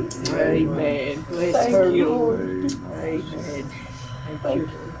too. Amen. Bless Thank her, you, Lord. Lord. Amen. Thank you.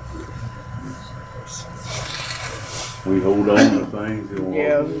 We hold on to things that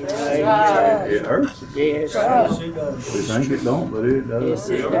Yeah. it hurts us. Yes. We think it don't, but it does. Yes,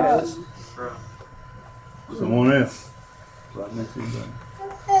 it does. Someone else. Right next to you.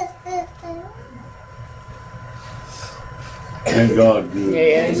 Thank God good.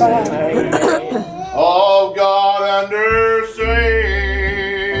 Yes. Amen. Oh, God understands.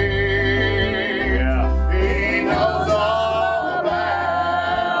 Yeah. He knows all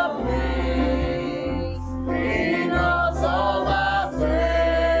about me. He knows all my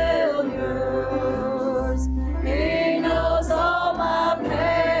failures. He knows all my pain.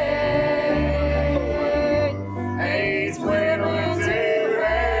 And He's willing to help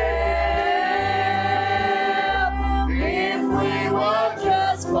if we will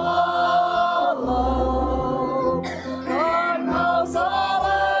just follow. God knows all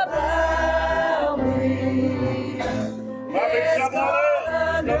about me. Yes, God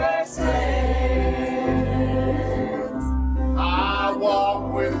understands. I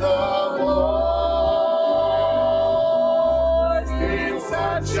walk with the Lord in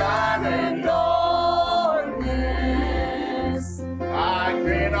sunshine and darkness. I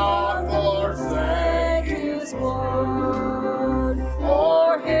cannot forsake His word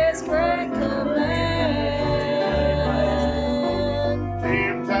or His great command.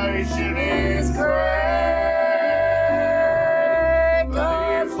 Temptation is great,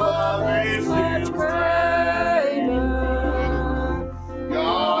 God's love is much greater.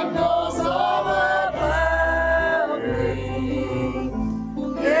 God knows all about me.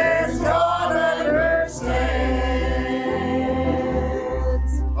 Yes, God understands.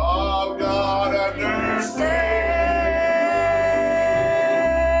 Oh, God understands.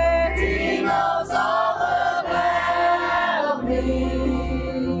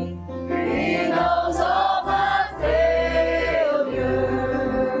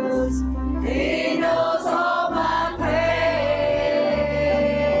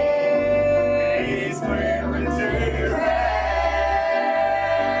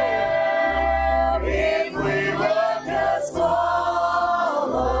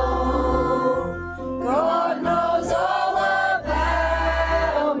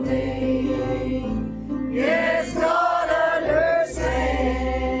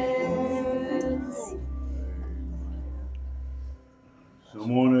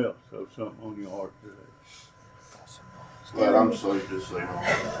 Someone else have something on your heart today. Glad I'm safe this evening.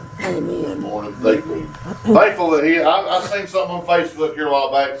 Amen. This morning, thankful that I seen something on Facebook here a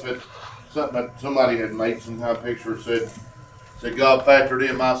while back, said something that somebody had made some kind of picture, said God factored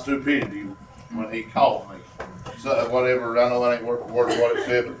in my stupidity when he called me. So whatever, I know that ain't word for word what it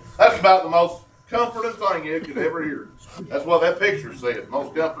said, but that's about the most comforting thing you could ever hear. That's what that picture said.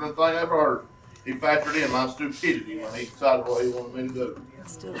 Most comforting thing I ever heard. He factored in my stupidity when he decided what he wanted me to do.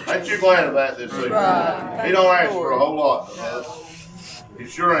 Ain't you glad of that this evening? Right. He don't ask for a whole lot of us. He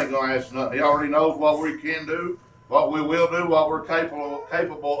sure ain't gonna ask nothing. He already knows what we can do, what we will do, what we're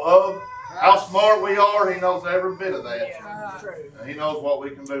capable of. How smart we are, he knows every bit of that. And he knows what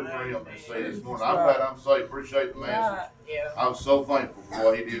we can do for him this morning. I'm glad I'm safe. Appreciate the message. I'm so thankful for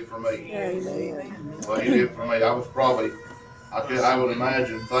what he did for me. What he did for me. I was probably, I would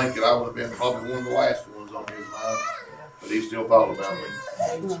imagine thinking I would have been probably one of the last ones on his mind. But he still thought about me.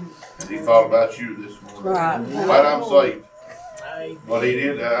 He thought about you this morning. Glad I'm safe. What he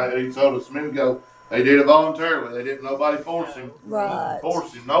did, he told us a minute ago, they did it voluntarily. They didn't, nobody force him.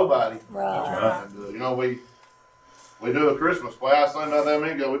 Force him, nobody. And, you know, we do a Christmas play. I said that a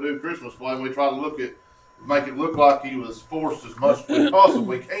minute ago, we do a Christmas play and we try to make it look like he was forced as much as we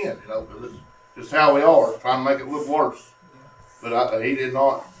possibly can, you know, because it's just how we are, trying to make it look worse. But he did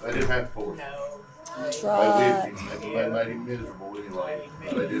not, they didn't have to force him. They whipped him, they made him miserable anyway.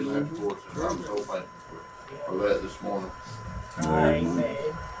 But they didn't have to force him. I'm so thankful for that this morning. Amen.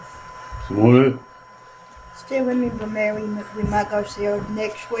 Someone else? Still remember Mary, we might go see her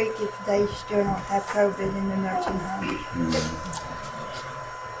next week if they still don't have COVID in the nursing home.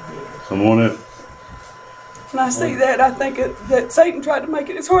 Someone else? When I see that, I think that Satan tried to make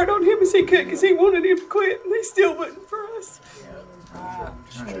it as hard on him as he could because he wanted him to quit, and he still wouldn't for us.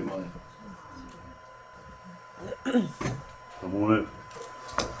 Amen. Someone else?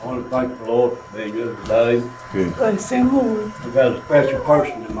 I want to thank the Lord for being good today. Good. Bless him, Lord. I've got a special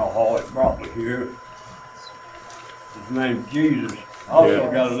person in my heart that brought me here. His name's Jesus. I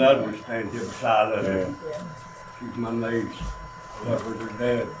also got another one standing here beside us. She's my niece. I love her to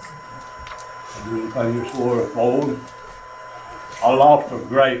death. I do anything this world for. I lost a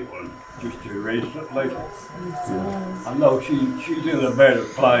great one just here recently. I know she's in a better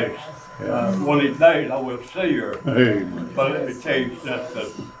place. One of these days I will see her. But let me tell you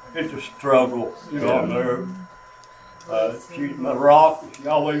something. It's a struggle, you know, on her. She's my rock. She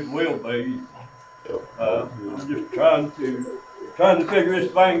always will be. I'm just trying to figure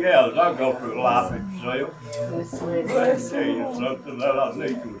this thing out as I go through life itself. But I tell you something that I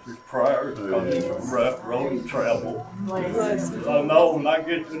need was his prayers because it's a rough road to travel. I know when I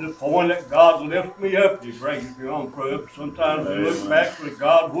get to the point that God lifts me up, he brings me on through it. Sometimes I look back to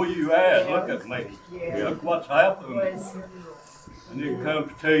God, where you at? Look at me. Look what's happened. And it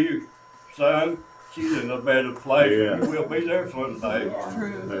comes to you, son, she's in a better place. You will be there someday.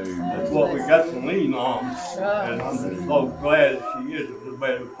 That's what we got to lean on. And I'm just so glad she is in a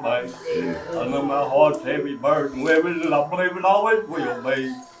better place. I know my heart's heavy burden with it, and I believe it always will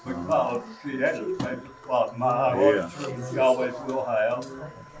be. Because she has a special spot in my heart. She always will have.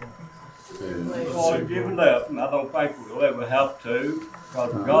 It's hard to give it up, and I don't think we'll ever have to.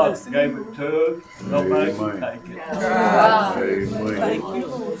 Because God gave it to us, nobody can take it. Thank you,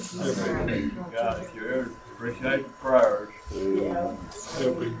 Lord. God, sure. Appreciate the prayers.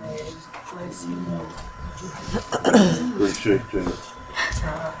 Appreciate that.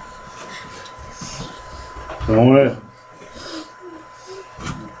 Someone else?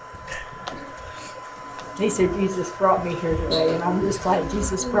 He said, Jesus brought me here today, and I'm just glad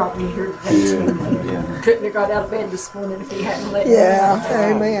Jesus brought me here today. Too. Couldn't have got out of bed this morning if he hadn't let me.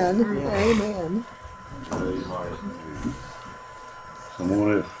 Amen. Amen.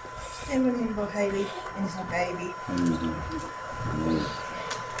 Someone else? And remember Haley and her baby.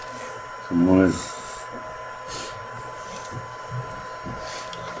 Someone else?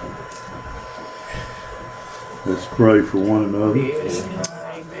 Let's pray for one another.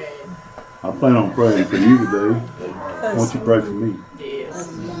 I plan on praying for you today. Why don't you pray for me?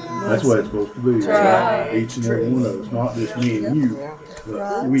 That's the way it's supposed to be. Each and every one of us, not just me and you,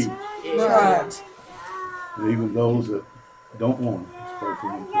 but we. And even those that don't want it, let's pray for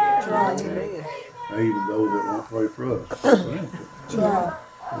them. And even those that won't pray for us.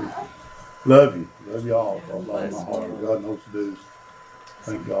 Love you. Love you all. From the bottom of my heart. God knows to do.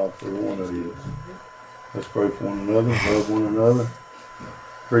 Thank God for one of you. Let's pray for one another. Love one another.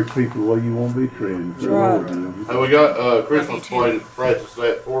 Treat people the way you want to be treated. Hey, we got Christmas play to practice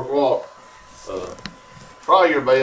at 4 o'clock. Try your best.